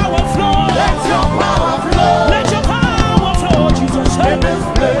your power flow. Let your power flow. Let your power flow, Jesus. In this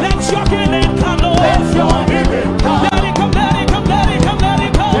place. Let your healing come, Lord. Let your healing come. Let it come. Let it come. Let it come. Let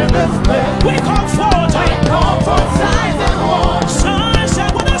it come. In this place. We come forth. I come for signs and wonders. Signs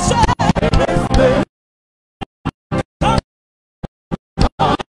and wonders. In this place.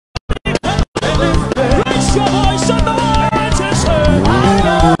 Raise your voice and Lord to say,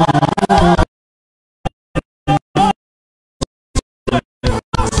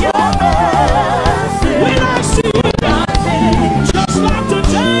 when I see just like the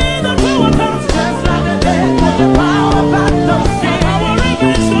day that we were past, just like the day that the power back the sea, power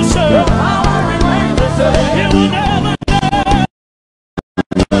remains the same, power remains the same, it will never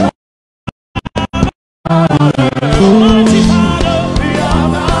mighty Father,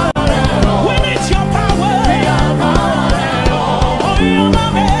 we need your power,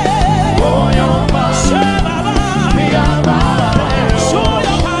 oh your mama, say Baba, show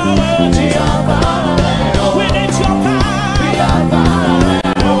your power, we need your power,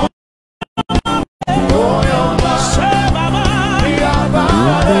 say Baba,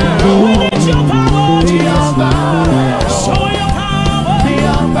 we need your power, show your power,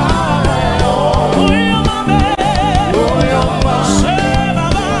 oh your mama, say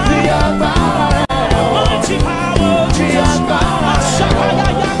Baba, mighty power,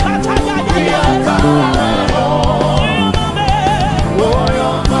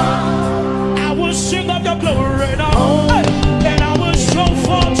 I will sing of your glory now, and I will show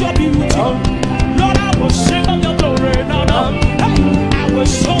forth your beauty. Lord, I will sing of your glory now. I will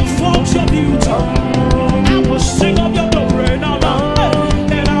show forth your beauty. I will sing of your glory now,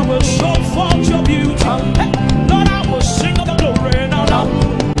 and I will show forth your beauty. Lord, I will sing of your glory now,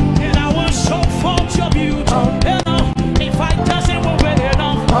 and I will show forth your beauty. If I dance, it won't be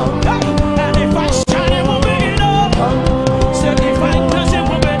enough. And if I shine, it won't be enough. Said if I dance, it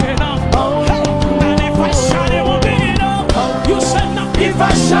won't be enough. And if I shine, it won't be enough. You said no. If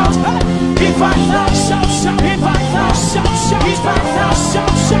I shout, if I shout, shout, if I shout, shout, if I shout,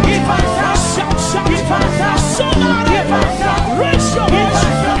 shout, if I shout, shout, if I shout, somebody, if I shout, raise your voice.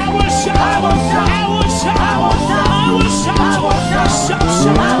 I will shout, I will shout, I will shout, I will shout, I will shout, shout,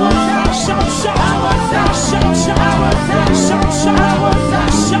 shout, I will shout, shout, I will shout, shout, shout, I will shout, shout, shout, I will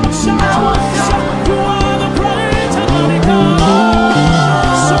shout, shout, I will shout. You are the great and mighty God,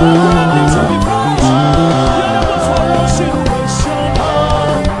 so worthy to be praised. You're the one for all situation.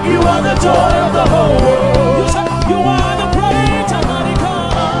 You are the joy of the whole world. You say you are the great and mighty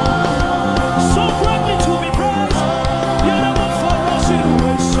God, so greatly to be praised. You're the one for all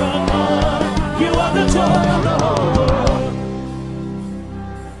situation. You are the joy of the whole world.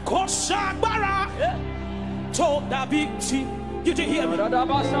 Kosagbara, told that big T. You didn't hear me.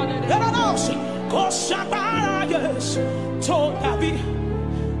 Kosagbara, yes, told that big.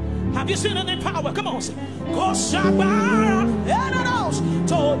 Have you seen it in power? Come on, say. Kosagbara,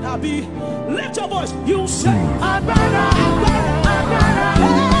 told that big. Lift your voice. You say, Agbara, Agbara, Agbara,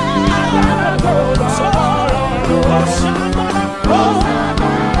 Agbara, Kosagbara,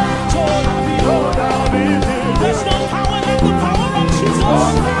 told that big. There's no power like the power of Jesus.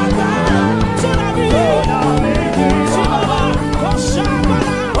 So that big.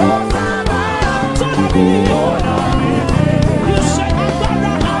 You say,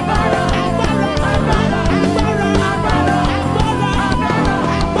 Agbara, Agbara, Agbara, Agbara, Agbara, Agbara,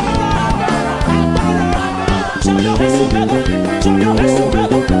 Agbara, Agbara. Show your hands together. Show your hands together.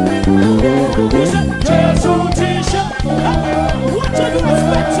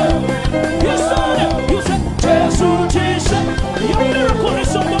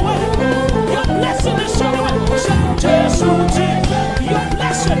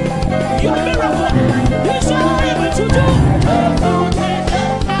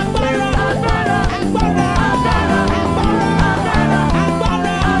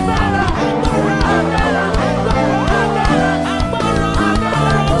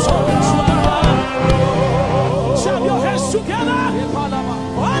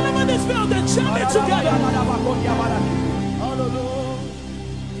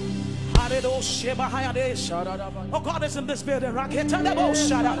 Oh, God is in this building.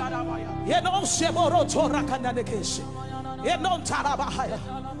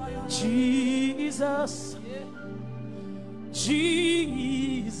 Jesus,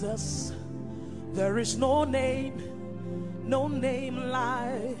 Jesus, there is no name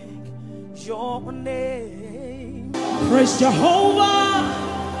like your name. Praise Jehovah,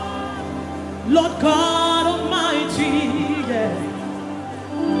 Lord God Almighty. Yeah.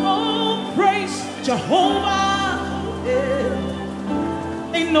 Oh, praise Jehovah,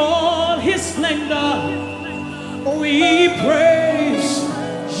 yeah. In all his splendor, we praise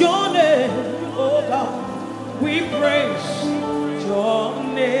your name. Oh God, we praise your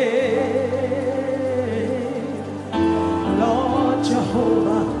name. Lord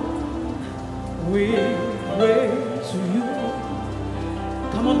Jehovah, we praise you.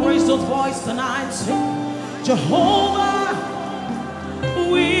 Come on, raise those voices tonight. Sing, Jehovah,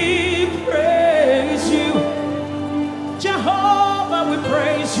 we praise you. Jehovah, we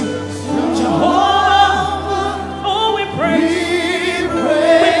praise you. Jehovah, oh, we praise you. We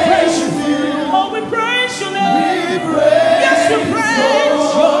praise you. Oh, we praise your name. Yes, we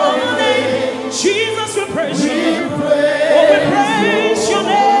praise your name. Jesus, we praise you. Oh, we praise your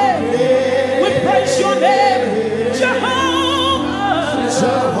name. We praise your name. Jehovah,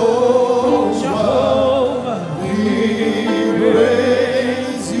 Jehovah, we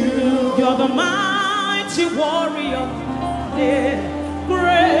praise you. You're the mighty warrior, yeah,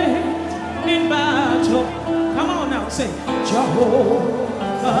 great in battle. Come on now, say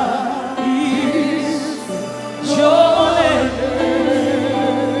Jehovah is your name.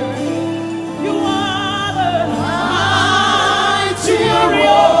 You are the mighty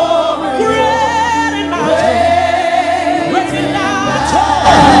warrior, great in battle, great in battle.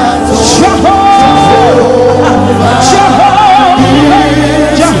 Jehovah,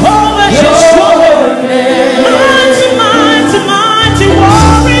 Jehovah is your name. Mighty, mighty, mighty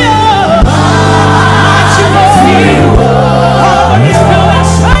warrior, mighty warrior. Oh, he's doing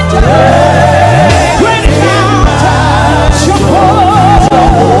something great in battle. Jehovah,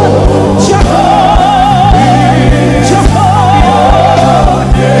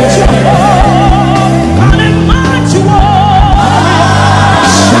 calling mighty warrior.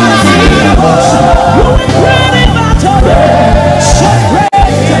 You are great in battle. So great,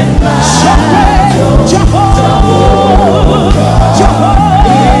 so great. Jehovah,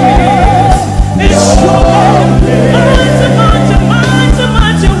 it's your name. Mighty, mighty,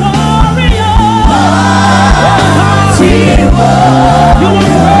 mighty warrior. You are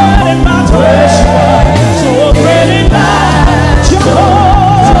great in battle. So great in battle.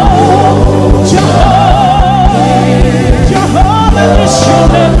 Jehovah is your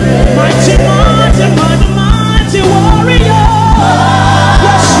name. Mighty, mighty, mighty, mighty warrior.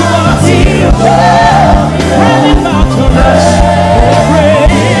 Yes, you are here. Great in battle.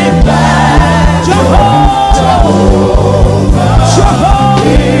 Great in battle. Jehovah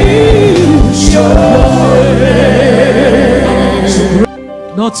is your name.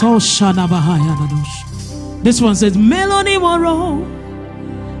 That's all. This one says, Melody Moro,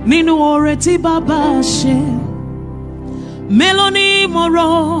 Ninu Oreti Baba She. Melody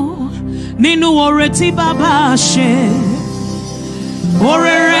Moro, Ninu Oreti Baba She.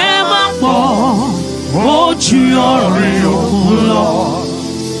 Orerema Po, Ochiori Okulo.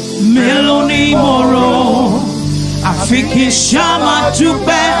 Melody Moro, Afiki Shama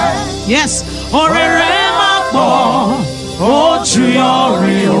Tupe. Yes, Orerema Po,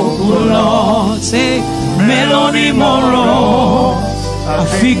 Ochiori Okulo. Say, Melody Moro,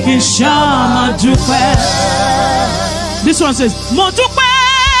 Afiki Shama Tupe. This one says, Motupe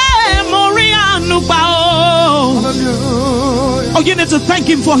Morianu Bao. Oh, you need to thank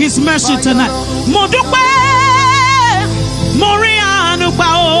him for his mercy tonight. Motupe Morianu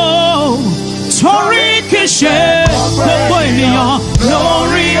Bao. Tori Kishe Kokoinion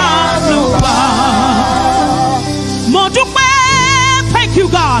Morianu Bao. Motupe, thank you,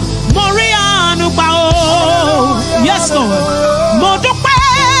 God. Morianu Bao. Yes, Lord. Motupe,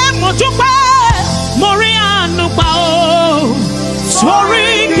 Motupe Morianu Bao.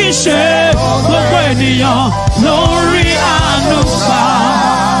 Sorry, Kishe, Morianu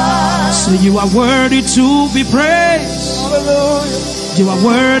Bao. So you are worthy to be praised. You are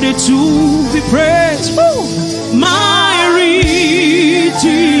worthy to be praised. Woo. My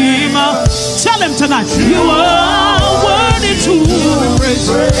Redeemer. Tell him tonight, you are worthy to be praised.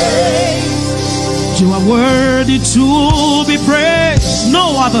 You are worthy to be praised.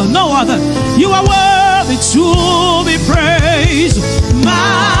 No other, no other. You are worthy to be praised.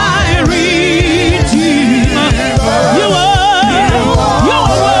 My Redeemer. You are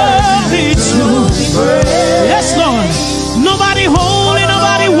worthy to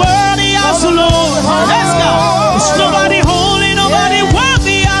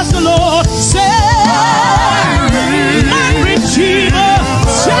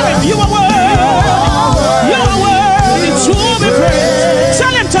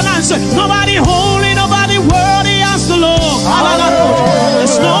tonight. Say, nobody holy, nobody worthy as the Lord.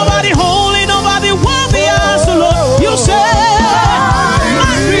 There's nobody holy, nobody worthy as the Lord. You say,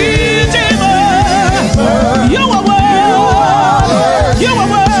 my Redeemer, you are worthy. You are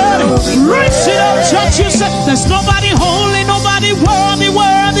worthy. Raise it up, church. You say, there's nobody holy, nobody worthy,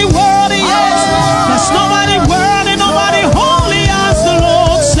 worthy, worthy. Yes. There's nobody worthy, nobody holy as the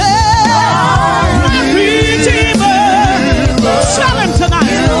Lord. Say, my Redeemer. Tell him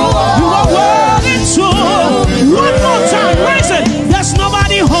tonight, you are worthy too. One more time, raise it. There's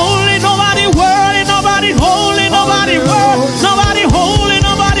nobody holy, nobody worthy, nobody holy, nobody worthy, nobody holy,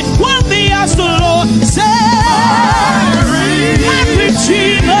 nobody worthy as the Lord. Say, my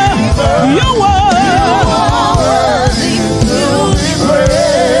Redeemer, you are worthy to be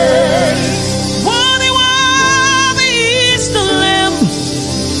praised. Worthy, worthy is the Lamb.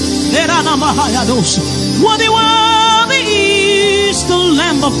 Worthy, worthy is the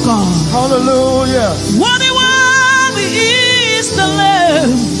Lamb of God. Hallelujah. Worthy, worthy is the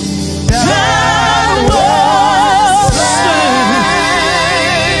Lamb that was slain.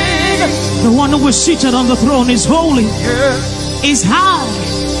 The one who is seated on the throne is holy, is high,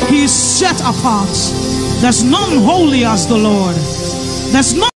 he is set apart. There's none holy as the Lord.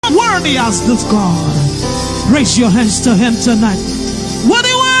 There's none worthy as this God. Raise your hands to him tonight.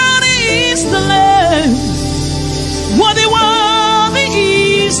 Worthy, worthy is the Lamb. Worthy, worthy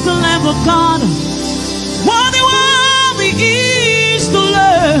is the Lamb of God. Worthy, worthy is the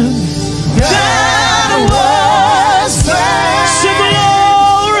Lamb that was slain. Sing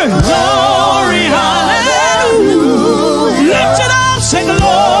glory, glory, hallelujah. Lift it up, sing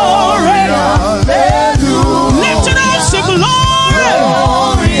glory, hallelujah. Lift it up, sing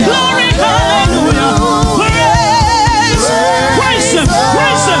glory, glory, hallelujah. Praise, praise him,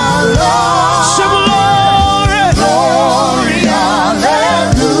 praise him. Sing glory, glory,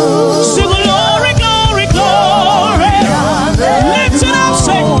 hallelujah. Sing glory, glory, glory. Lift it up,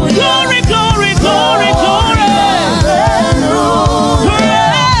 sing glory, glory, glory, glory.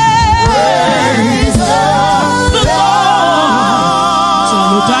 Praise the Lord.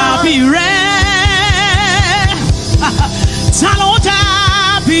 Taluta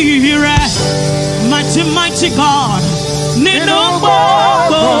bire, mighty, mighty God. Ninombo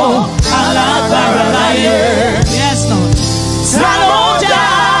alagbara laye. Yes, Lord. Taluta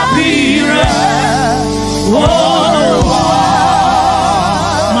bire.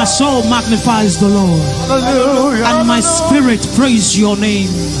 My soul magnifies the Lord. Hallelujah. And my spirit praise your name.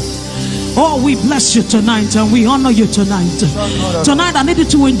 Oh, we bless you tonight and we honor you tonight. Tonight I needed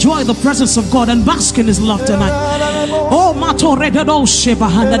to enjoy the presence of God and bask in his love tonight. Oh,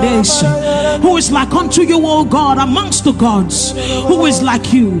 who is like unto you, O God, amongst the gods? Who is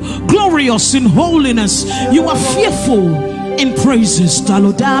like you, glorious in holiness? You are fearful in praises.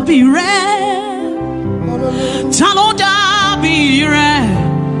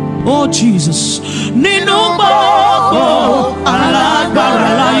 Oh Jesus,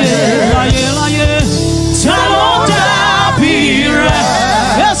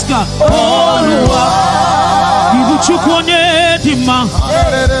 yes, God.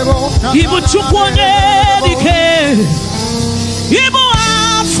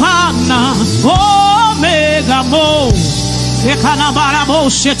 Omega mo.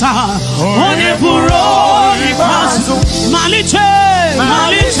 Malite,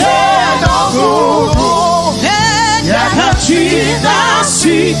 malite,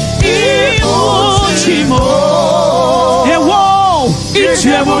 yakachidasi imuchimo. Ewo,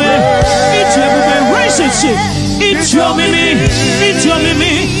 ichebube, ichebube, raise it, ichomimi,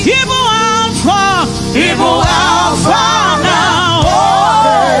 ichomimi. Ibu Alpha now,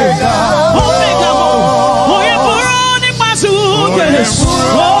 Omega mo. Oyeburo yes. Oh,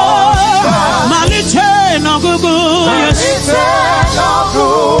 malite no gugu, yes.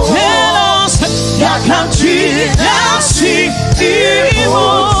 Yakanchi, yasi,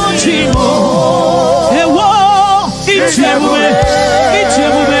 imuchimo. Ewo, ichebube,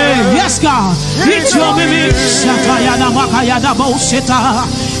 ichebube. Yes, God. Ichomimi, shatayana makayada boseta.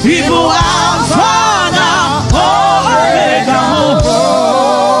 Ibu Alpha na Omega mo.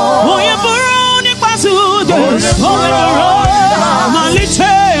 Oyeburo ni pasu, yes.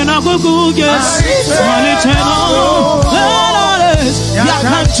 Malite na gugu, yes. Malite no,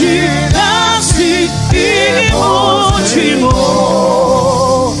 yakanchi, yasi, imuchimo.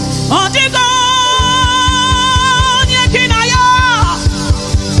 Odigo nyekinaya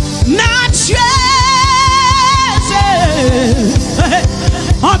na chese.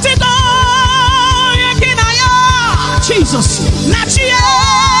 Odigo nyekinaya Jesus na chese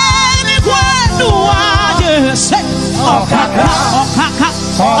ni kwenu yes. Okaka, okaka,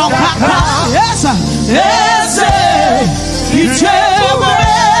 Yes, yes, yes,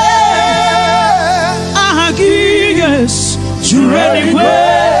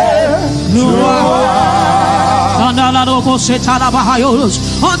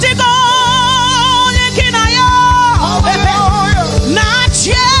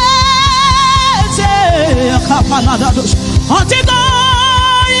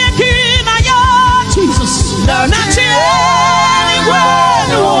 Jesus,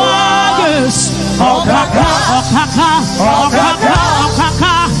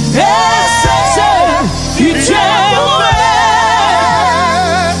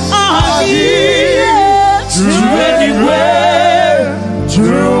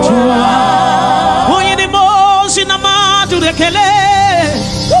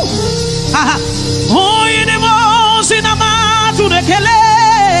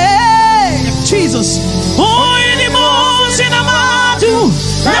 Jesus, oh, in Amadu,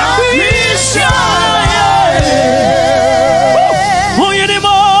 oh,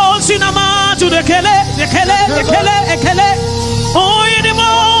 in Amadu, the Kele, oh, in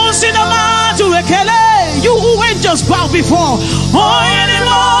Amadu, the Kele, you who went just bow before, oh, in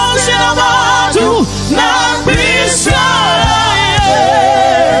Amadu,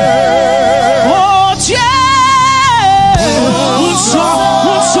 oh, yeah,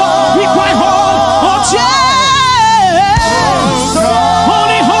 we cry home, oh, yeah.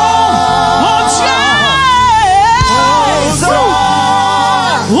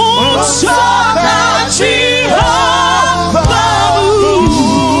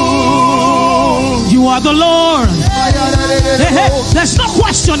 You are the Lord. There's no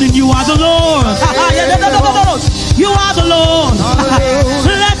questioning. You are the Lord. You are the Lord.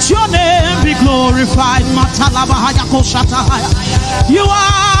 Let your name be glorified. You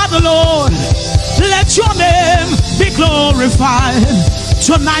are the Lord. Let your name be glorified.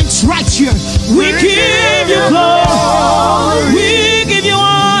 Tonight, right here, we give you glory. We give you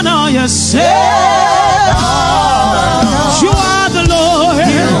honor. Yes, you are the Lord.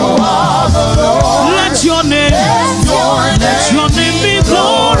 Let your name be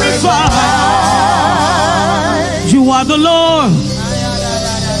glorified. You are the Lord.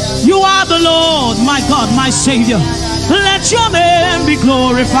 You are the Lord, my God, my Savior. Let your name be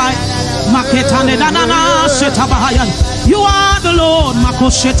glorified. You are the Lord.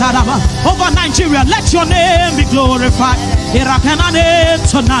 Over Nigeria, let your name be glorified.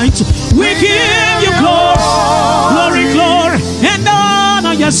 Tonight, we give you glory, glory, and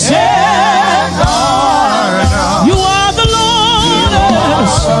honor. Yes, you are the Lord.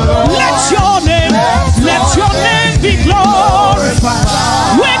 Let your name be glorified.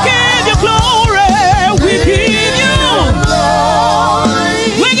 We give you glory.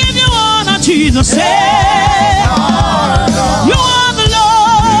 We give you honor, Jesus. You are the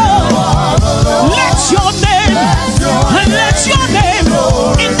Lord. Let your name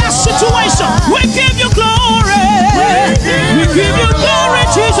in that situation. We give you glory. We give you glory,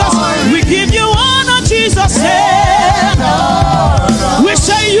 Jesus. We give you honor, Jesus. We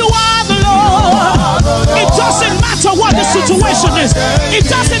say you are the Lord. It doesn't matter what the situation is. It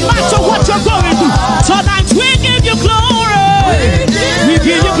doesn't matter what you're going through. Tonight we give you glory. We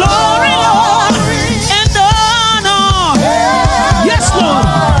give you glory, Lord, and honor. Yes, Lord.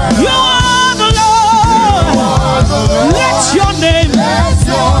 You are the Lord. Let your name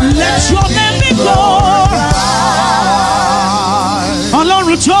be glorified.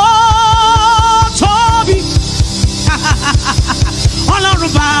 Ọlọ́run tóbi.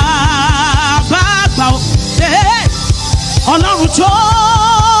 Ọlọ́run bàbá àgbà. Ọlọ́run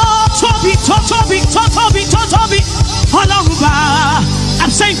tóbi. Ọlọ́run bàbá. I'm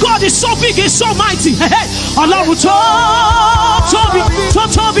saying God is so big, He's so mighty. Ọlọ́run tóbi.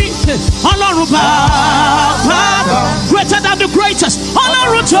 Ọlọ́run bàbá. Greater than the greatest.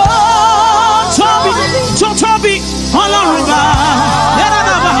 Ọlọ́run tóbi. Ọlọ́run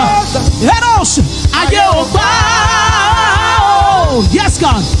bàbá. Eros, ayé ò gbà. Yes,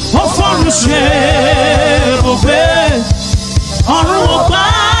 God. Ó fọ́run ṣe òfé. Ọ̀run ò gbà.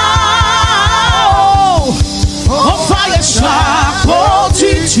 Ó fàyè ṣàkóso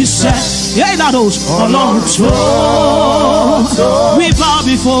ti sẹ́. Yeah, that those. Ọlọ́run tó. We bow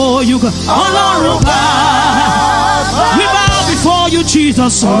before you, God. Ọlọ́run bá. We bow before you,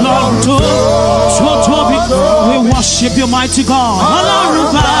 Jesus. Ọlọ́run tó. We worship you, mighty God.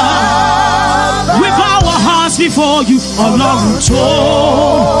 Ọlọ́run bá. We bow our hearts before you. Ọlọ́run tó.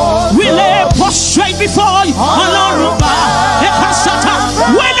 We lay prostrate before you. Ọlọ́run bá.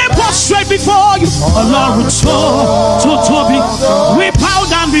 We lay prostrate before you. Ọlọ́run tó. We bow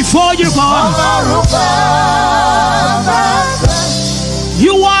down before you, God.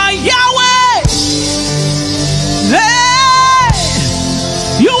 You are Yahweh. Hey,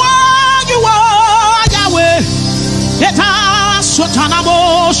 you are Yahweh.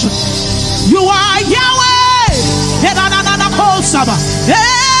 You are Yahweh.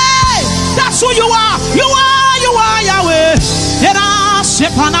 Hey, that's who you are. You are Yahweh.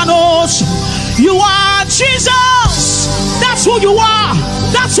 You are Jesus. That's who you are.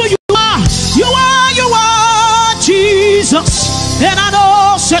 That's who you are. You are Jesus. And I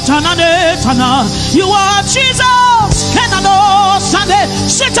know Satan you are Jesus. And I know Sunday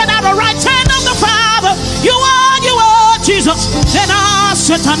sitting at the right hand of the Father. You are Jesus. And I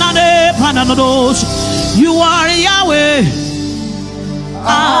Satan you are Yahweh,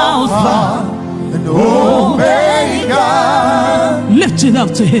 Alpha and Omega. Lift it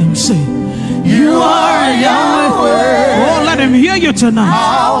up to him, say, you are Yahweh. Oh, let him hear you tonight.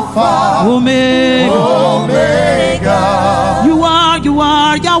 Alpha, Omega. You are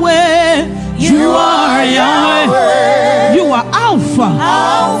Yahweh. You are Yahweh. You are Alpha,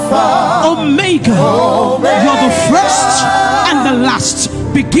 Omega. You're the first and the last,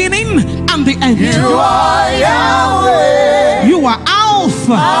 beginning and the end. You are Yahweh. You are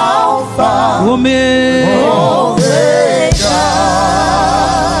Alpha, Omega.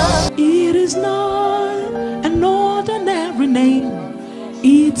 It is not an ordinary name.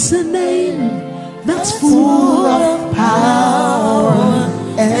 It's a name that's full of power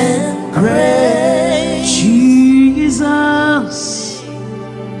and grace.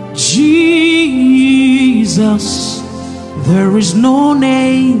 Jesus, there is no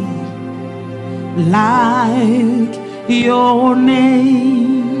name like your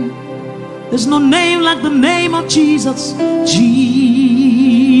name. There's no name like the name of Jesus.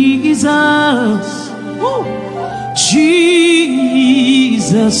 Jesus, oh,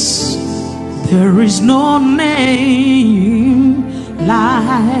 Jesus, there is no name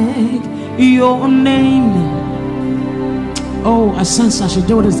like your name. Oh, I sense I should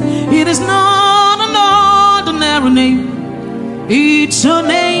do this. It is not an ordinary name. It's a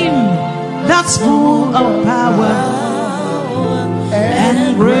name that's full of power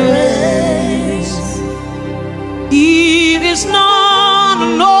and grace. It is not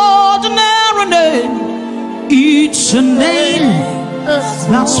an ordinary name. It's a name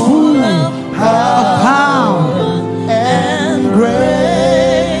that's full of power and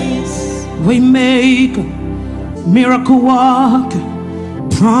grace. We make miracle walk,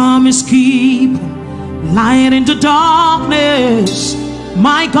 promise keep, light into darkness.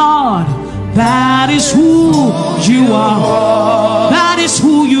 My God, that is who you are. That is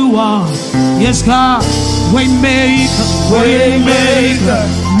who you are. Yes, God. We make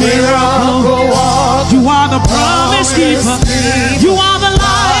miracle walk. You are the promise keeper. You are the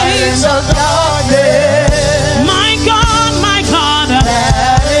light in the darkness. My God,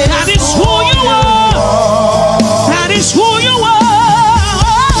 that is who you are. That is who you are.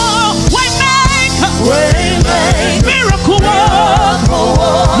 We make miracle walk.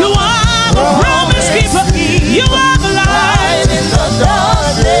 You are the promise keeper. You are the light in the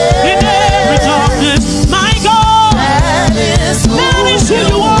darkness. In every darkness, my God, that is who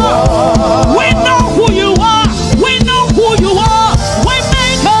you are. We know who you are. We know who you are. We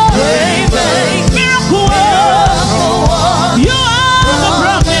make miracle walk. You are the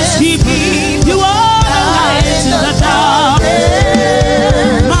promise keeper. You are the light in the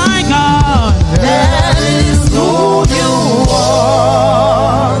darkness. My God, that is who you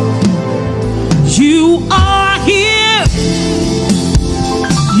are. You are here.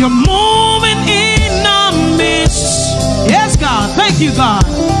 You're moving in our midst. Yes, God. Thank you, God.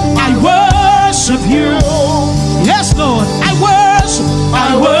 I worship you. Yes, Lord. I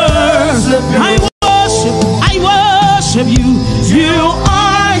worship you. You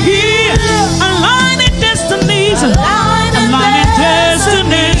are here. Aligning destinies. Aligning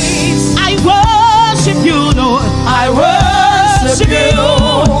destinies. I worship you, Lord. I worship you.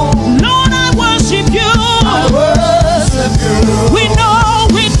 Lord, I worship you. We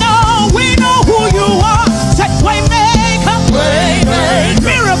know who you are. Say, Waymaker,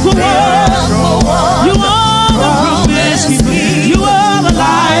 miracle worker. You are the promise keeper. You are the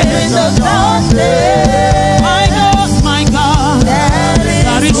light in the darkness. My God,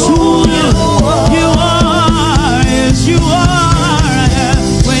 that is who you are. Yes, you are.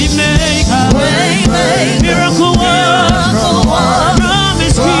 Waymaker, miracle worker,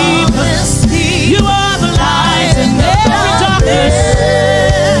 promise keeper. You are the light in every darkness.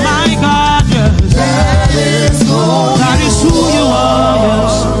 My God, yes. That is who you are.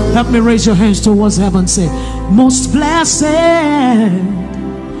 Yes. Help me raise your hands towards heaven. Say, most blessed,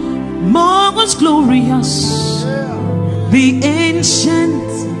 most glorious, the ancient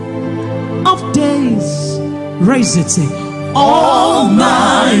Raise it, say,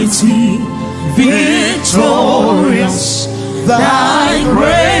 Almighty, victorious, thy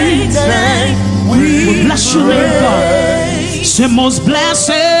great name we bless your name, God. Say, most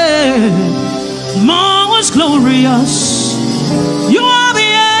blessed, most glorious, you are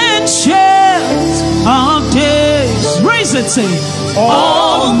the ancient of days. Raise it, say,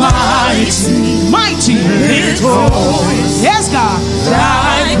 Almighty, mighty, victorious, yes, God,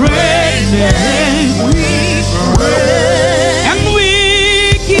 thy great name we praise, and we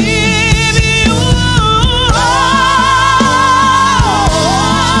give you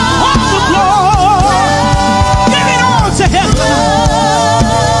all the glory. Give it all to Him,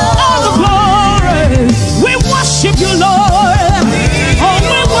 all the glory. We worship you, Lord. Oh,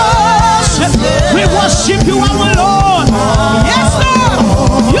 we worship you, our Lord. Yes,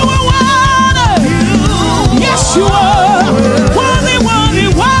 Lord, you are worthy. Yes, you are worthy, worthy,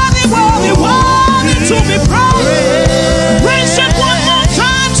 worthy, worthy, worthy to be praised. Raise it one more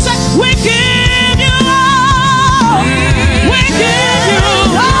time, say, we give you all. We give you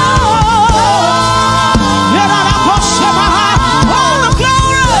all. All the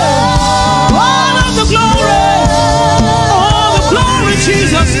glory, all of the glory, all the glory,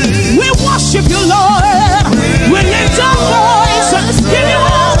 Jesus. We worship you, Lord. We lift our voice and give you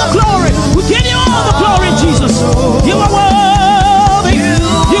all the glory. We give you all the glory, Jesus. You are worthy.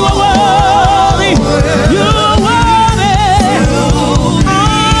 You are worthy. You are worthy.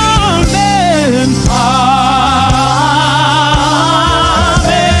 Amen. Amen.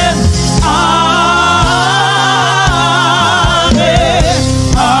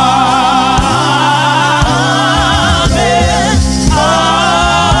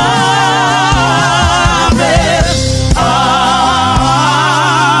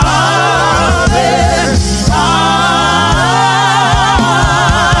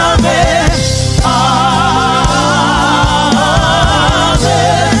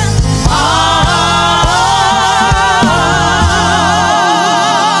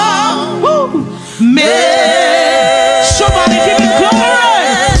 Somebody give him glory.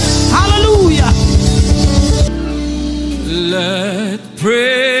 Hallelujah. Let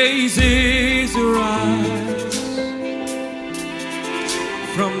praises rise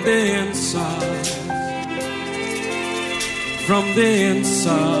from the inside, from the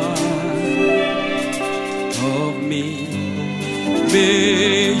inside of me.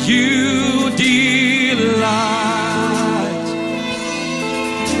 May you delight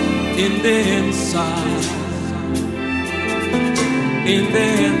in the inside, in the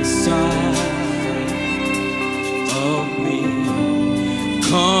inside of me.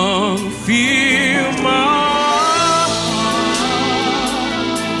 Come fill my heart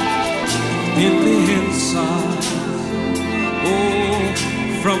in the inside, oh,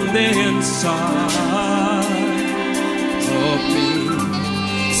 from the inside of me.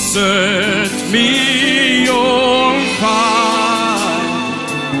 Set me on fire,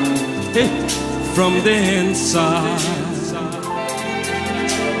 hey, from the inside,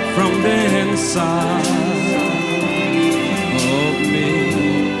 from the inside of me.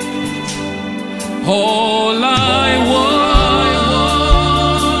 All I want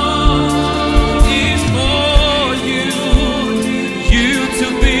is for you, you to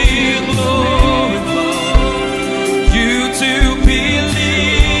be glorified, you to be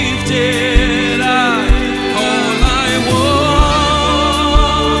lifted high. All I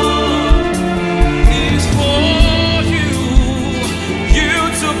want is for you, you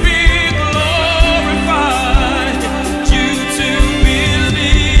to be glorified, you to be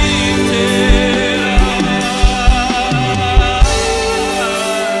lifted high.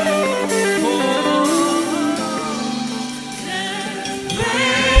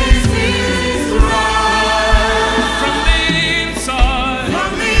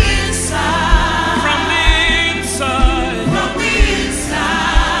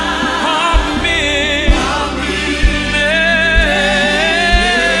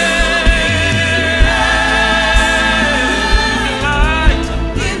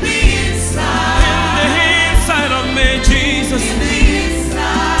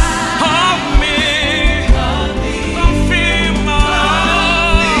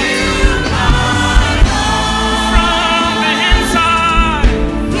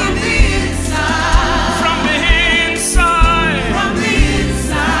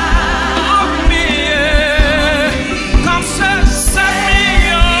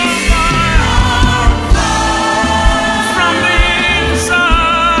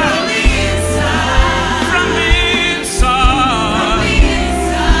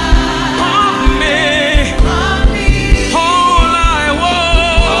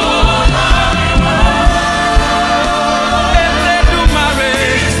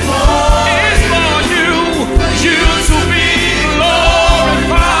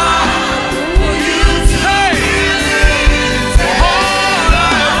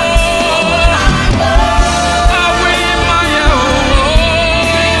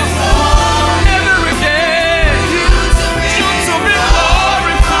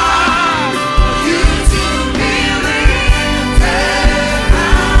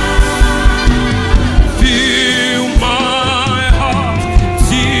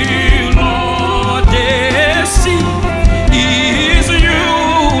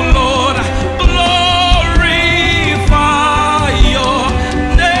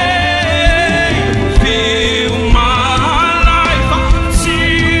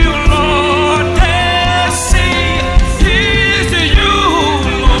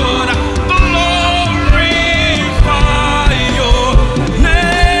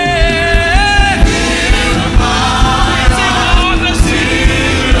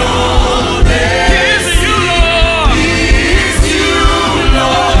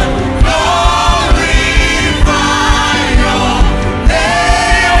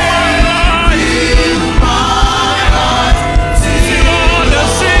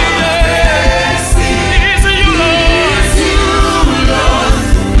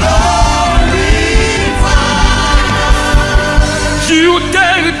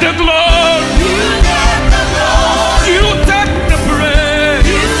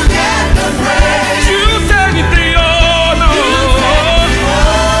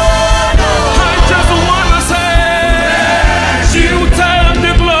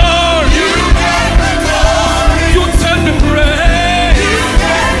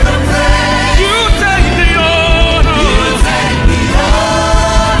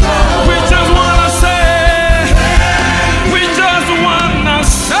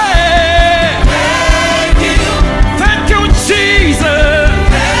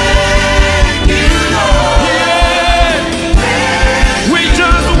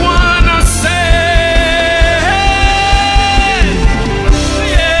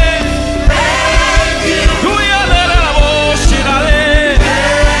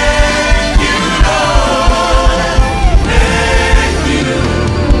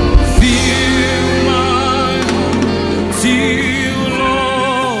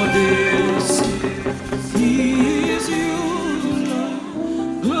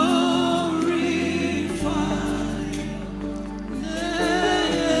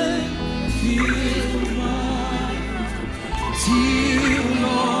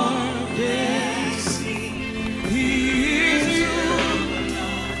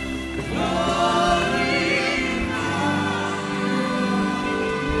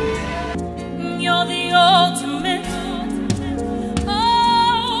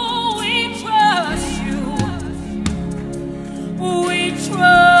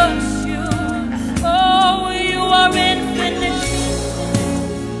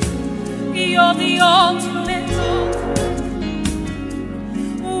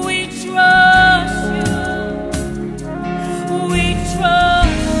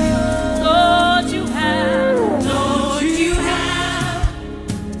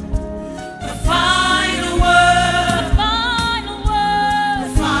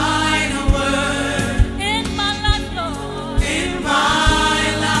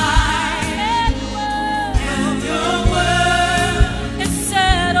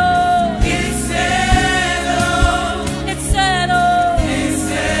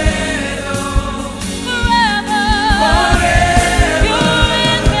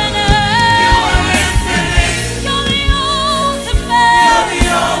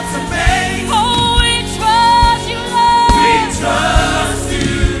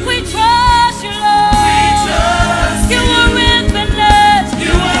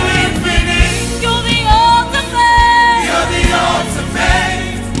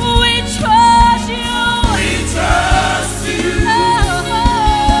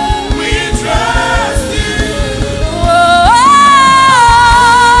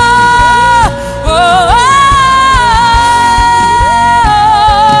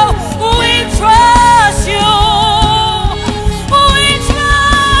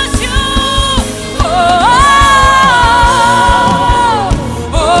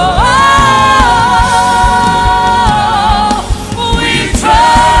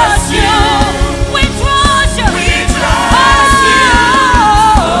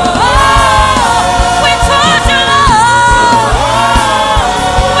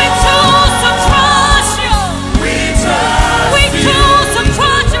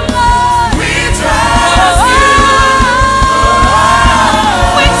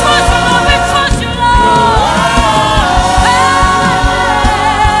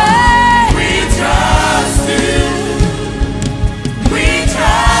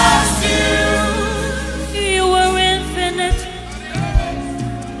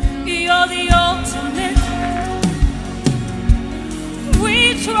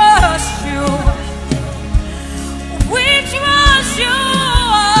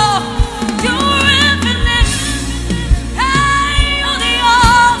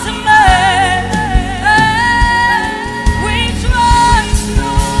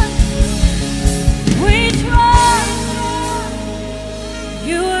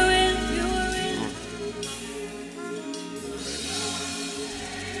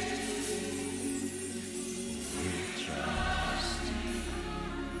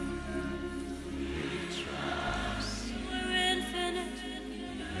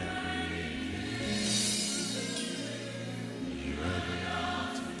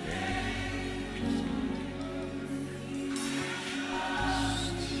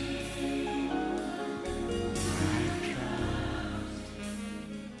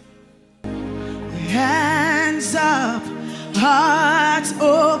 hearts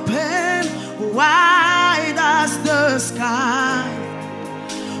open wide as the sky.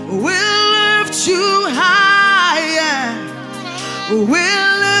 We'll lift you higher. We'll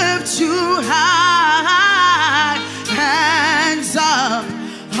lift you high. Hands up,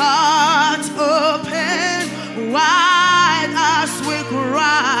 hearts open wide as we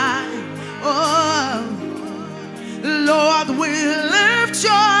cry. Oh, Lord, we lift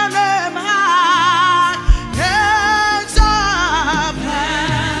your name high. Hands up,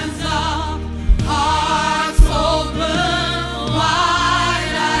 hearts open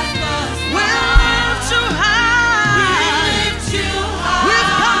wide as the sky. We lift you high.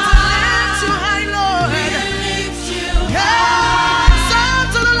 We've come to lift you high, Lord. Hands up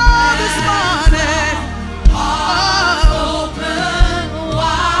to the Lord this morning. Hearts open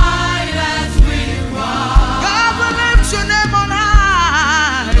wide as we cry. God, we lift your name on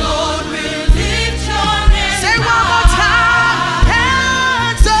high. Lord, we lift your name. Say one more time.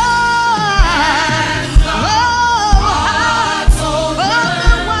 Hands up. Oh, hearts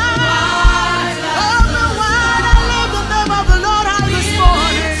open wide. Open wide. I love the name of the Lord high this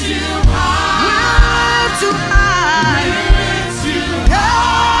morning. We lift you high.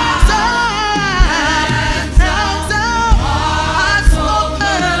 Hands up. Hands up. Hearts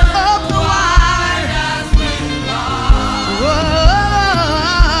open wide.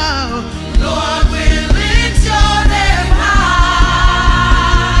 Whoa. Lord, we lift your name high.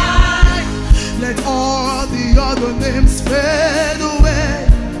 Let all the other names fade away.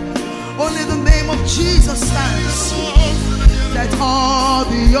 Only the name of Jesus stands. Let all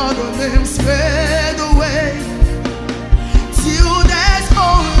the other names fade away. Till there's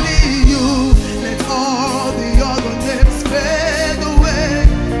only you. Let all the other names fade away.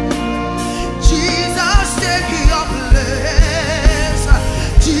 Jesus, take your place.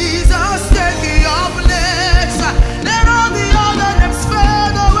 Jesus, take your place. Let all the other names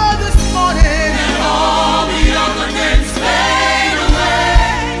fade away this morning. Let all the other names fade away.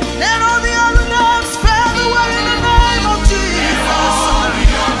 Let all the other names fade away in the name of Jesus. Let all the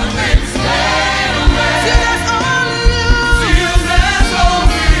other names fade away. Till there's only you.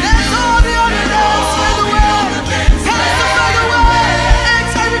 Let all the other names fade away. Cancer fade away.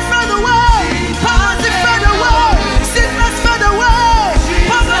 Anxiety fade away. Poverty fade away. Sickness fade away.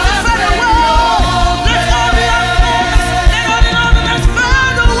 Poverty fade away. Let all the other names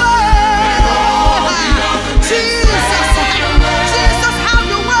fade away. Jesus, Jesus, have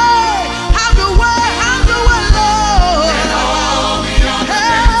your way. Have your way. Have your way, Lord.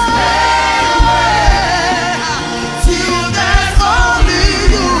 Till there's only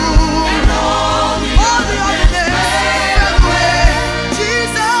you. All the other names fade away.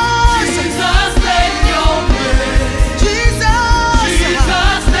 Jesus, Jesus, take your place. Jesus,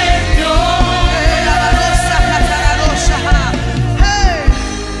 Jesus, take your place. Hey,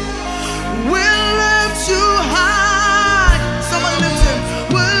 we'll lift you high. Someone lift him.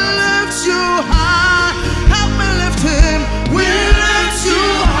 We'll lift you high. Help me lift him. We'll lift you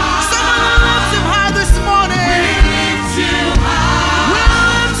high. Someone lift him high this morning. We'll lift you high. We'll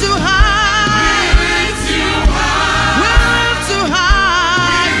lift you high. We'll lift you high. We'll lift you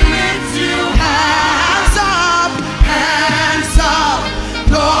high. We'll lift you high. Hands up, hands up.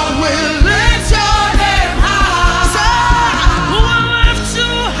 Lord, we'll lift your name high. We'll lift you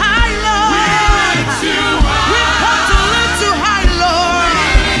high, Lord. We'll lift you high. We've come to lift you high, Lord.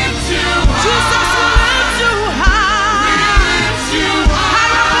 We'll lift you high. Jesus, we'll lift you high. We'll lift you high.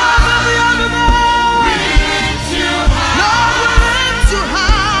 High above every other name. We'll lift you high. Lord, we'll lift you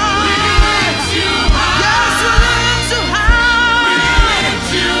high. We'll lift you high. Yes, we'll lift you high. We'll lift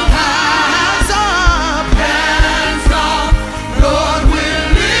you high. Hands up, hands up. Lord, we'll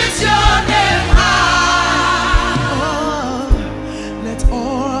lift your name high. Oh, let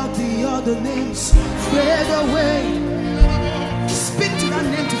all the other names fade away. Speak to that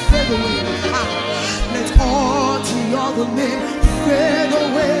name to fade away. Let all the other names fade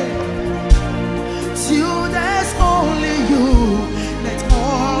away. Till there's only you. Let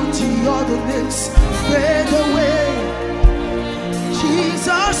all the other names fade away.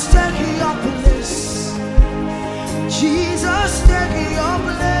 Jesus, take your place. Jesus, take your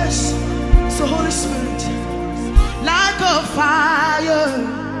place. So Holy Spirit, like a fire,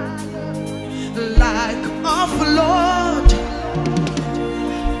 like a flood,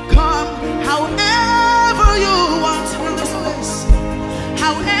 come however you want in this place,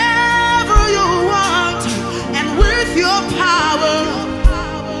 however you want, and with your power,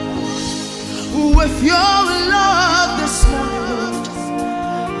 with your